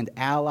helper and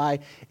ally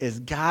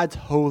is God's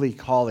holy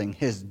calling,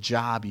 his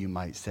job, you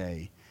might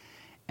say.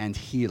 And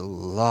he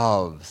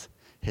loves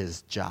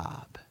his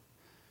job.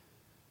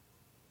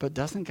 But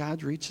doesn't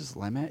God reach his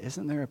limit?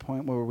 Isn't there a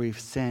point where we've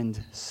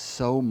sinned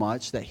so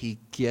much that he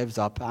gives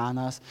up on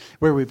us?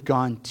 Where we've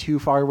gone too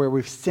far, where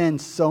we've sinned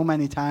so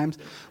many times,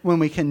 when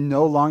we can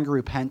no longer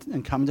repent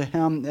and come to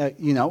him,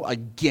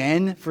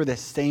 again for the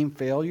same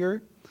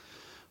failure?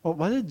 Well,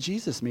 what did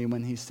Jesus mean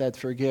when he said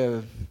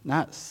forgive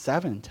not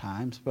 7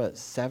 times, but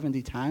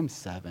 70 times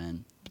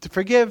 7? To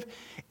forgive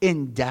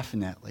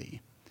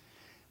indefinitely.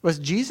 Was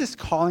Jesus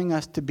calling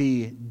us to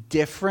be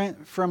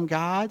different from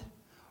God?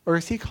 Or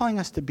is he calling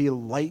us to be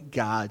like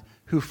God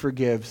who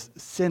forgives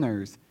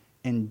sinners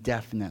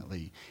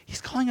indefinitely?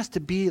 He's calling us to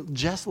be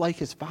just like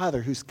his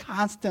Father who's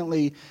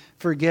constantly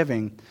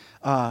forgiving.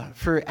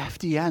 For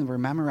FDN, we're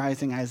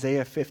memorizing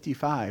Isaiah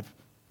 55.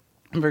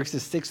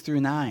 Verses 6 through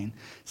 9.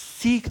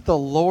 Seek the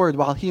Lord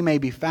while he may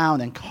be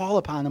found, and call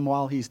upon him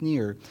while he's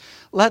near.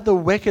 Let the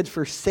wicked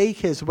forsake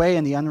his way,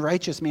 and the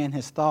unrighteous man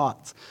his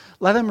thoughts.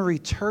 Let him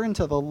return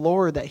to the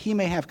Lord, that he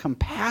may have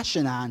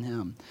compassion on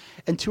him,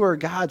 and to our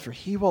God, for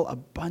he will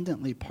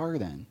abundantly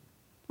pardon.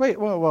 Wait,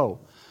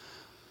 whoa.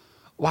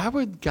 Why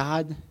would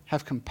God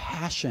have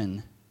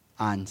compassion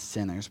on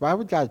sinners? Why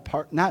would God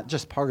not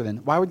just pardon,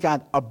 why would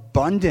God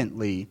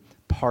abundantly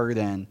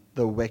pardon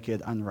the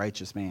wicked,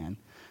 unrighteous man?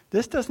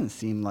 This doesn't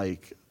seem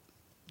like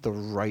the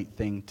right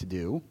thing to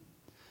do.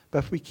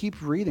 But if we keep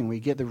reading,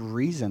 we get the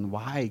reason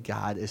why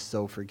God is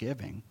so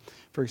forgiving.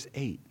 Verse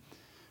 8,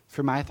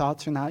 for my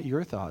thoughts are not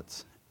your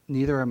thoughts,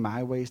 neither are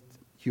my ways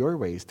your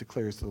ways,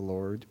 declares the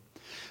Lord.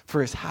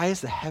 For as high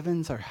as the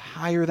heavens are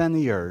higher than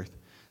the earth,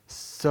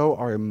 so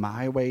are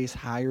my ways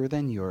higher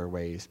than your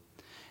ways,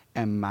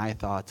 and my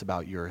thoughts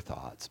about your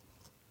thoughts.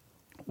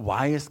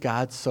 Why is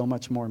God so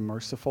much more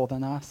merciful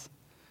than us?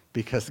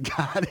 Because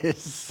God is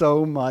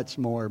so much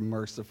more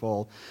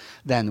merciful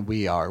than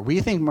we are. We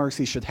think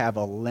mercy should have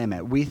a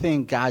limit. We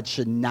think God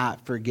should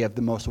not forgive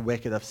the most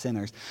wicked of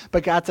sinners.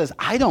 But God says,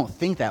 I don't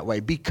think that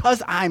way.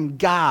 Because I'm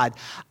God,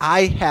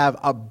 I have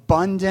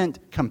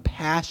abundant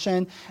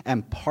compassion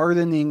and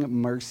pardoning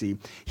mercy.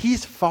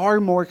 He's far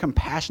more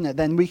compassionate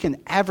than we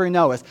can ever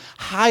know. As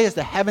high as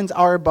the heavens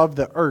are above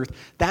the earth,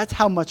 that's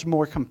how much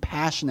more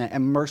compassionate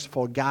and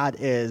merciful God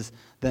is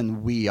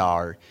than we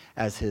are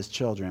as his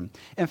children.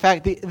 In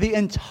fact, the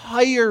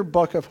entire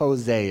book of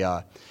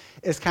Hosea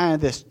is kind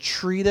of this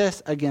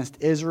treatise against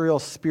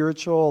Israel's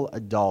spiritual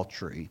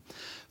adultery.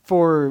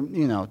 For,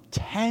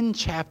 10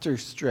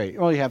 chapters straight.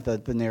 Well, you have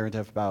the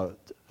narrative about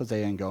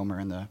Hosea and Gomer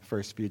in the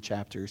first few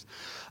chapters.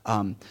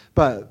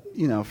 But,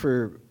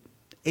 for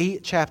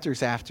 8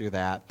 chapters after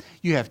that,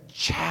 you have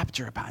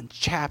chapter upon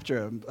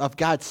chapter of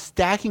God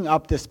stacking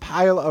up this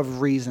pile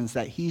of reasons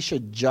that he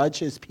should judge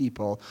his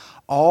people,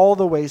 all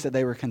the ways that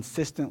they were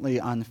consistently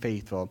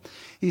unfaithful.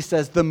 He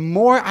says, the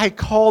more I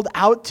called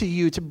out to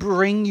you to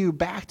bring you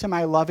back to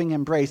my loving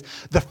embrace,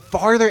 the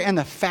farther and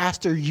the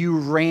faster you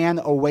ran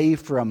away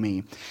from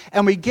me.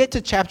 And we get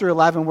to chapter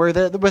 11 where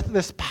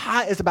this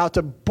pot is about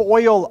to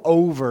boil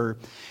over,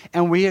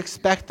 and we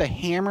expect the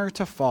hammer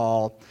to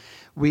fall.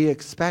 We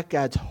expect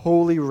God's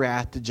holy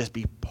wrath to just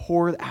be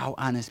poured out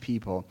on his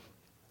people.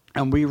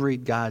 And we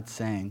read God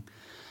saying,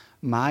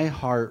 my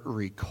heart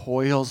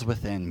recoils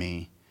within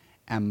me,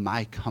 and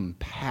my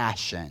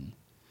compassion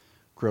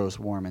grows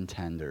warm and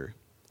tender.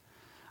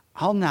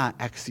 I'll not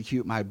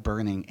execute my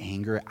burning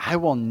anger. I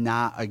will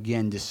not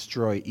again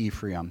destroy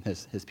Ephraim,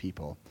 his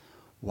people.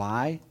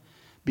 Why?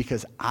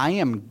 Because I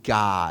am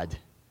God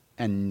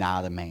and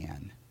not a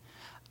man.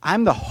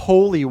 I'm the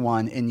Holy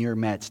One in your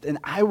midst, and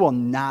I will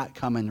not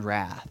come in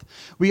wrath.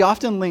 We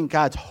often link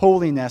God's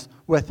holiness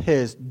with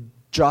his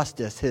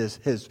justice,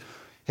 his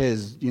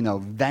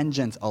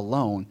vengeance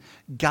alone.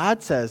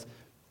 God says,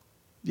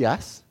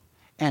 yes,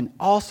 and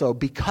also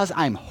because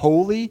I'm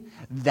holy,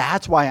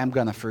 that's why I'm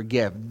going to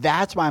forgive.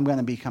 That's why I'm going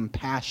to be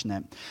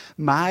compassionate.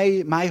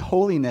 My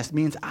holiness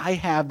means I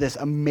have this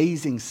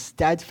amazing,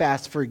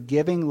 steadfast,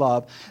 forgiving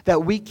love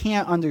that we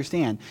can't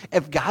understand.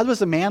 If God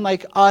was a man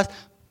like us,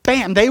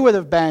 bam, they would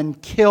have been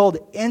killed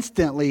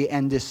instantly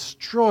and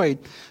destroyed.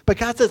 But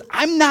God says,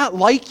 I'm not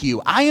like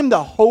you. I am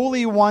the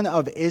Holy One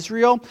of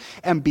Israel.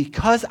 And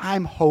because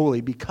I'm holy,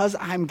 because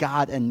I'm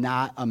God and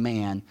not a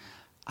man,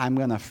 I'm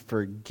going to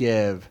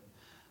forgive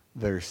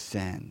their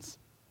sins.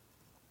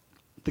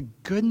 The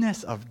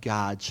goodness of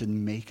God should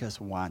make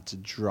us want to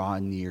draw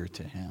near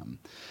to him,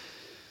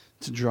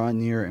 to draw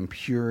near in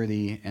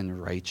purity and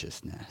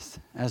righteousness.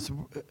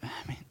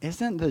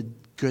 Isn't the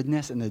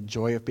goodness and the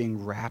joy of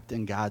being wrapped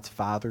in God's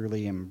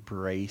fatherly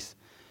embrace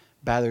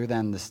better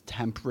than this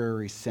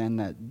temporary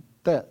sin,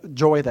 the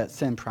joy that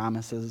sin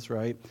promises,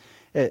 right?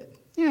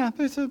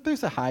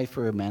 There's a high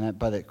for a minute,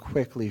 but it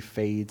quickly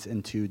fades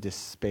into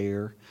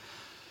despair.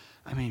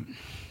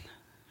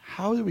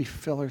 How do we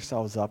fill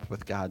ourselves up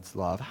with God's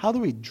love? How do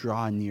we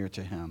draw near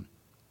to him?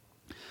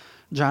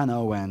 John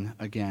Owen,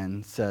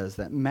 again, says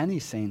that many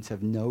saints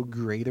have no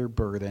greater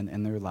burden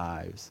in their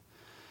lives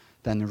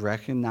than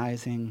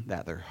recognizing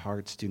that their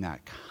hearts do not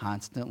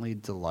constantly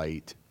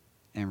delight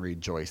and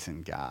rejoice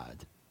in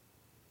God.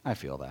 I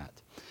feel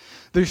that.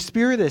 Their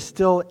spirit is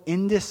still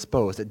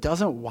indisposed. It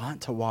doesn't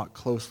want to walk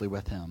closely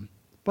with him.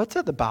 What's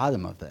at the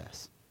bottom of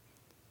this?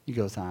 He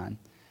goes on.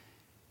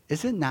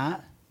 Is it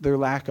not their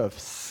lack of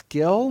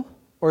skill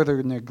or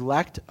their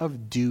neglect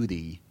of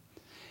duty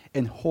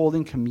in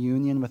holding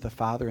communion with the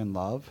Father in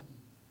love?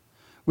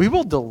 We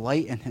will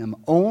delight in him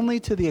only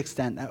to the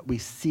extent that we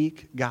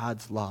seek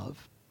God's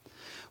love.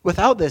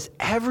 Without this,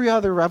 every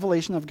other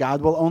revelation of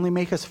God will only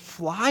make us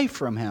fly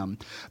from him.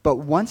 But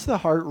once the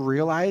heart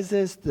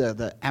realizes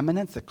the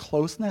eminence, the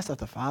closeness of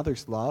the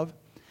Father's love,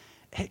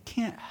 it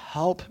can't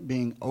help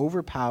being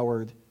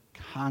overpowered,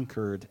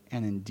 conquered,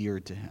 and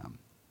endeared to him.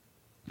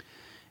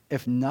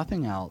 If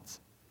nothing else,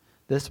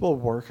 this will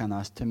work on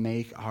us to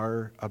make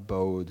our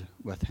abode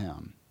with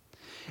him.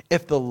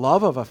 If the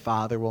love of a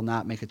father will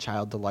not make a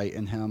child delight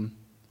in him,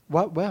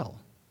 what will?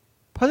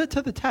 Put it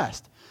to the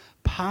test.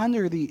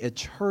 Ponder the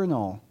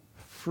eternal,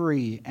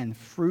 free, and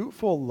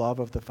fruitful love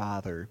of the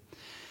Father,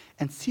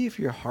 and see if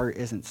your heart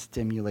isn't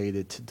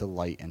stimulated to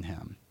delight in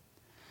him.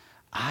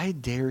 I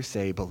dare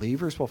say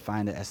believers will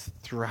find it as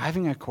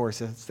thriving a course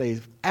as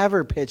they've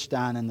ever pitched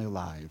on in their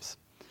lives.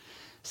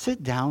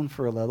 Sit down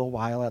for a little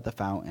while at the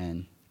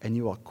fountain, and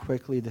you will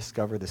quickly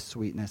discover the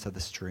sweetness of the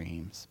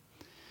streams.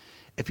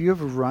 If you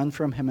have run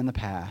from him in the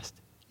past,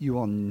 you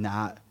will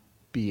not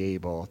be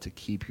able to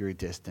keep your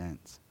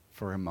distance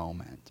for a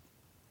moment.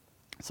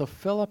 So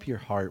fill up your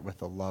heart with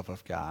the love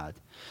of God.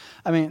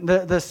 I mean,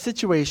 the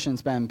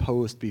situation's been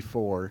posed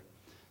before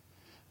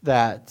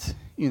that,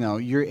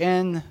 you're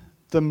in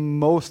the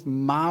most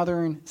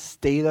modern,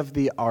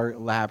 state-of-the-art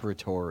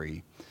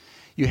laboratory.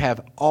 You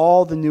have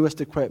all the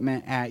newest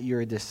equipment at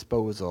your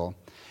disposal.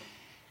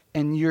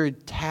 And your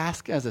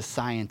task as a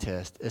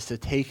scientist is to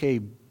take a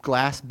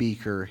glass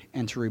beaker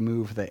and to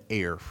remove the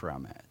air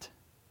from it.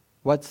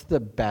 What's the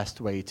best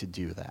way to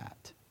do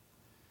that?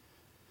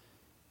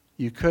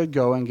 You could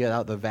go and get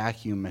out the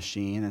vacuum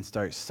machine and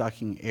start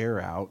sucking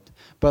air out.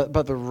 But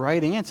the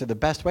right answer, the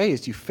best way,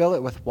 is you fill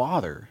it with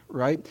water,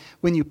 right?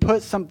 When you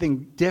put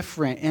something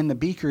different in the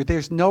beaker,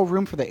 there's no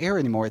room for the air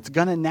anymore. It's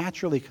going to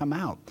naturally come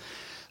out.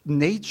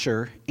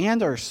 Nature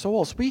and our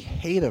souls, we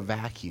hate a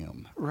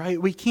vacuum,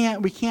 right? We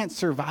can't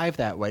survive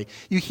that way.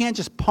 You can't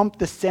just pump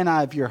the sin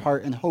out of your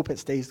heart and hope it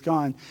stays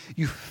gone.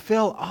 You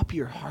fill up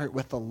your heart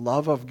with the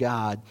love of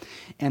God,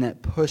 and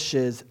it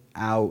pushes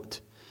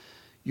out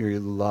your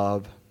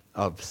love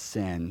of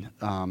sin.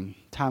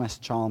 Thomas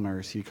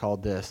Chalmers, he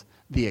called this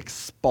the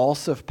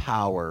expulsive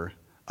power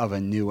of a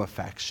new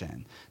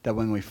affection. That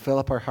when we fill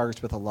up our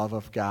hearts with the love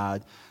of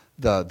God,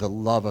 the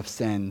love of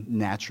sin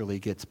naturally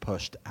gets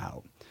pushed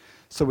out.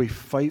 So we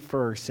fight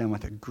for our sin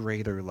with a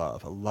greater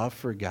love, a love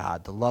for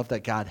God, the love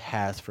that God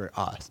has for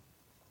us.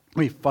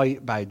 We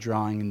fight by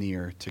drawing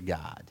near to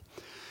God.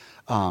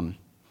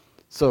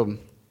 So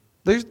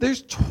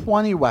there's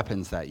 20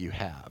 weapons that you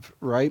have,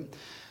 right?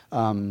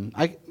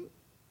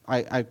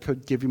 I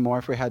could give you more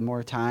if we had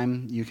more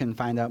time. You can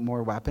find out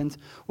more weapons.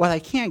 What I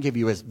can't give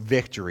you is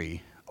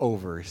victory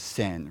over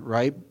sin,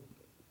 right?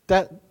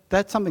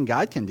 That's something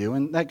God can do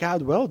and that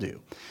God will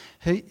do.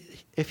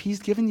 If he's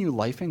given you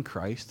life in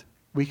Christ,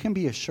 we can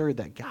be assured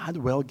that God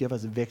will give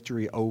us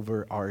victory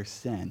over our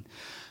sin.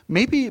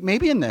 Maybe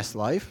in this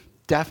life,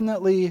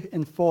 definitely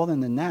in full in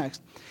the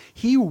next,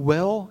 he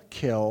will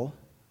kill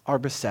our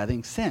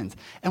besetting sins.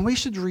 And we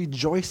should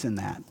rejoice in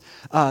that.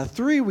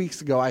 3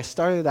 weeks ago, I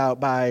started out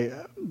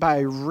by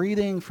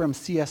reading from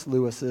C.S.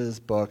 Lewis's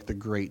book, The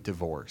Great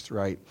Divorce,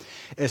 right?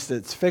 It's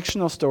this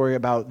fictional story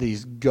about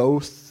these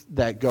ghosts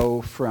that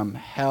go from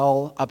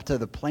hell up to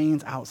the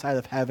plains outside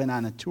of heaven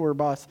on a tour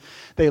bus.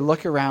 They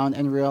look around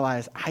and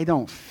realize, I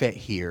don't fit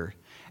here.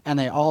 And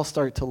they all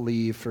start to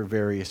leave for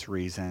various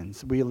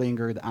reasons. We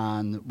lingered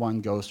on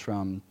one ghost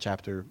from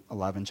chapter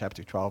 11,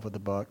 chapter 12 of the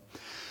book,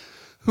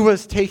 who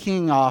was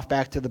taking off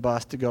back to the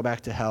bus to go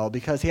back to hell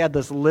because he had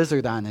this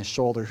lizard on his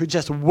shoulder who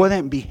just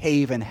wouldn't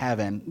behave in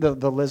heaven.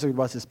 The lizard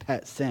was his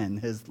pet sin,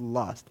 his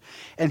lust.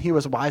 And he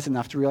was wise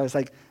enough to realize,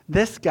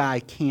 this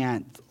guy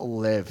can't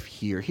live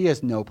here. He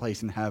has no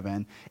place in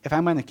heaven. If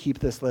I'm going to keep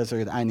this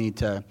lizard, I need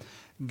to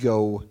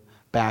go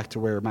back to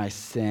where my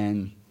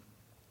sin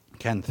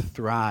can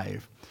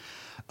thrive.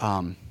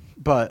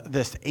 But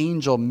this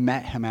angel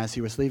met him as he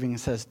was leaving and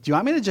says, do you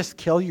want me to just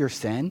kill your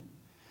sin?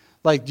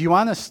 Do you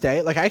want to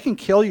stay? I can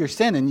kill your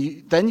sin,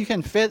 and then you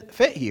can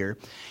fit here.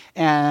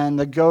 And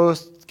the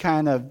ghost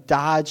kind of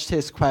dodged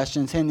his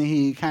questions, and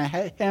he kind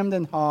of hemmed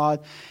and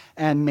hawed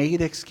and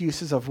made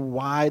excuses of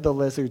why the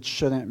lizard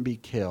shouldn't be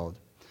killed.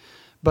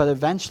 But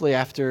eventually,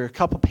 after a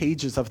couple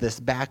pages of this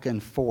back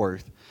and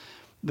forth,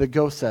 the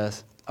ghost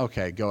says,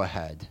 okay, go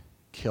ahead,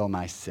 kill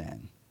my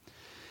sin.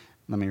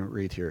 Let me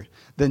read here.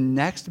 The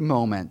next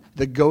moment,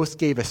 the ghost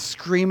gave a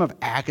scream of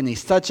agony,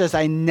 such as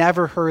I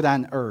never heard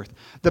on earth.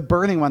 The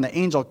burning one, the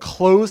angel,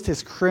 closed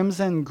his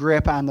crimson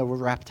grip on the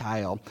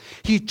reptile.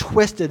 He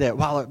twisted it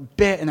while it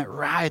bit and it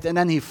writhed, and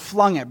then he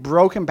flung it,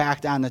 broken back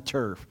down the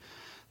turf.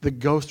 The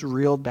ghost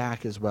reeled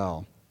back as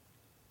well.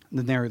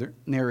 The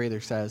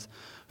narrator says,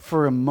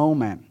 for a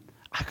moment,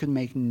 I could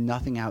make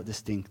nothing out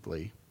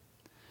distinctly.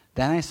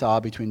 Then I saw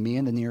between me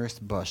and the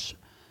nearest bush,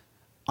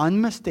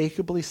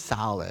 unmistakably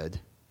solid,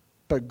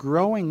 but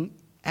growing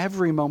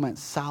every moment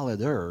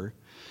solider,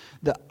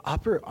 the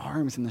upper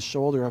arms and the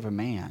shoulder of a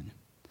man.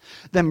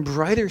 Then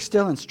brighter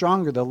still and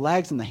stronger, the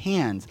legs and the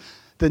hands,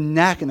 the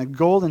neck and the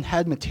golden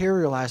head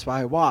materialized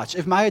while I watched.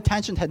 If my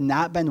attention had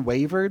not been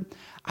wavered,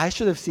 I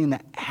should have seen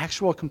the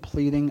actual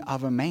completing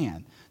of a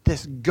man.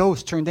 this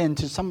ghost turned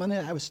into someone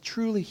that was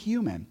truly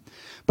human.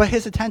 But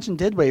his attention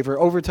did waver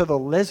over to the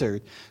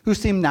lizard, who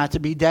seemed not to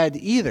be dead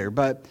either,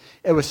 but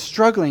it was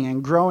struggling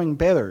and growing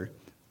bigger.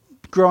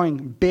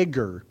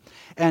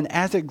 And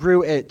as it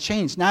grew, it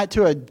changed, not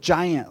to a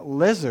giant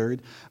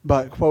lizard,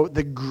 but, quote,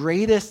 the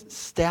greatest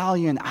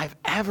stallion I've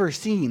ever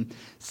seen,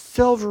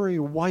 silvery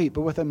white,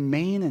 but with a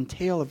mane and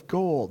tail of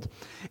gold.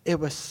 It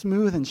was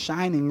smooth and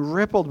shining,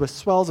 rippled with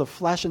swells of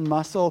flesh and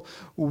muscle,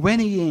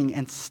 whinnying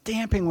and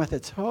stamping with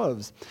its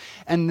hooves.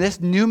 And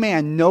this new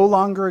man, no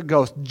longer a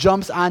ghost,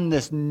 jumps on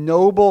this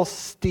noble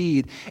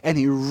steed, and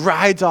he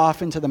rides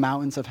off into the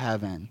mountains of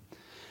heaven.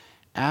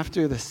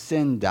 After the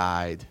sin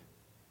died,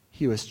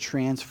 he was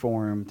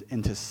transformed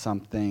into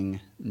something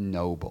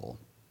noble.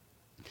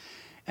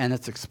 And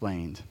it's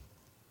explained.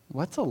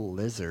 What's a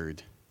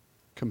lizard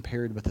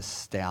compared with a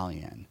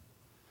stallion?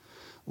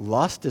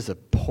 Lust is a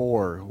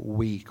poor,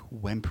 weak,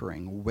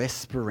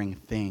 whispering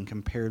thing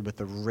compared with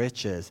the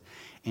riches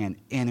and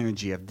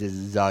energy of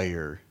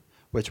desire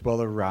which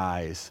will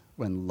arise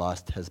when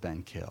lust has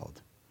been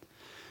killed.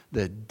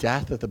 The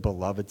death of the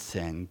beloved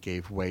sin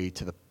gave way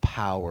to the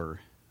power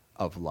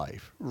of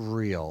life,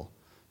 real,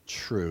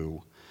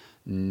 true,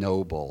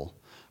 noble,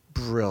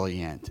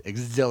 brilliant,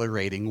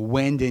 exhilarating,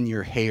 wind in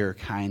your hair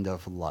kind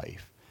of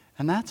life.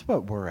 And that's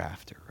what we're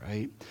after,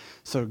 right?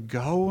 So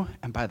go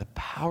and by the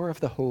power of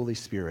the Holy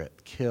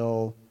Spirit,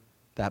 kill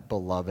that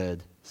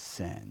beloved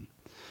sin.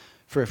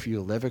 For if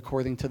you live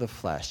according to the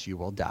flesh, you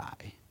will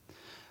die.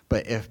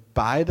 But if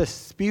by the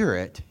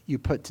Spirit you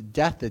put to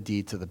death the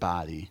deeds of the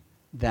body,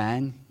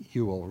 then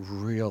you will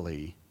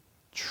really,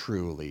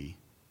 truly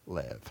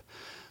live.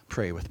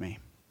 Pray with me.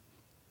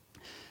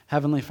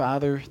 Heavenly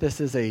Father,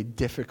 this is a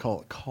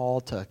difficult call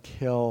to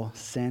kill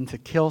sin, to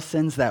kill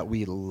sins that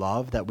we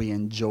love, that we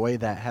enjoy,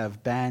 that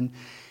have been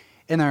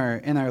in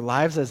our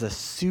lives as a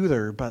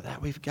soother, but that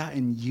we've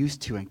gotten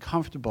used to and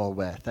comfortable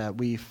with, that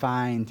we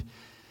find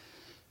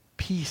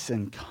peace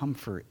and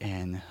comfort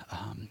in,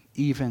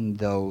 even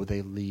though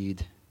they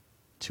lead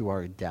to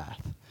our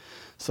death.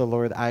 So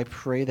Lord, I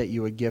pray that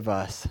you would give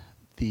us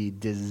the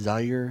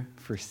desire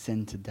for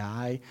sin to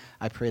die.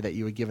 I pray that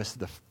you would give us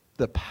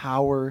the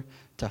power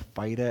to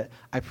fight it.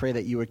 I pray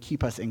that you would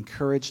keep us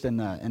encouraged in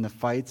the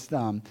fights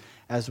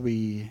as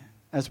we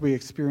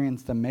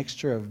experience the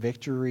mixture of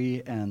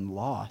victory and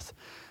loss.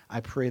 I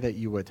pray that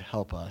you would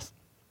help us.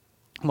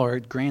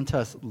 Lord, grant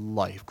us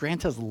life.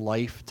 Grant us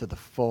life to the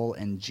full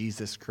in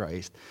Jesus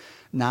Christ,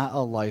 not a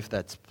life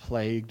that's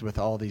plagued with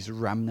all these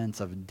remnants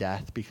of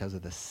death because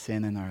of the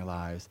sin in our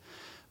lives,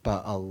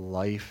 but a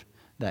life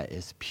that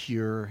is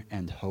pure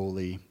and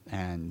holy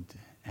and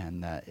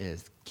that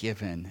is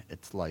given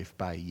its life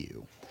by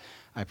you.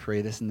 I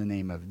pray this in the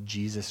name of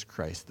Jesus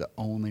Christ, the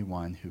only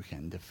one who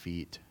can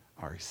defeat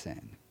our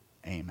sin.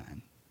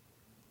 Amen.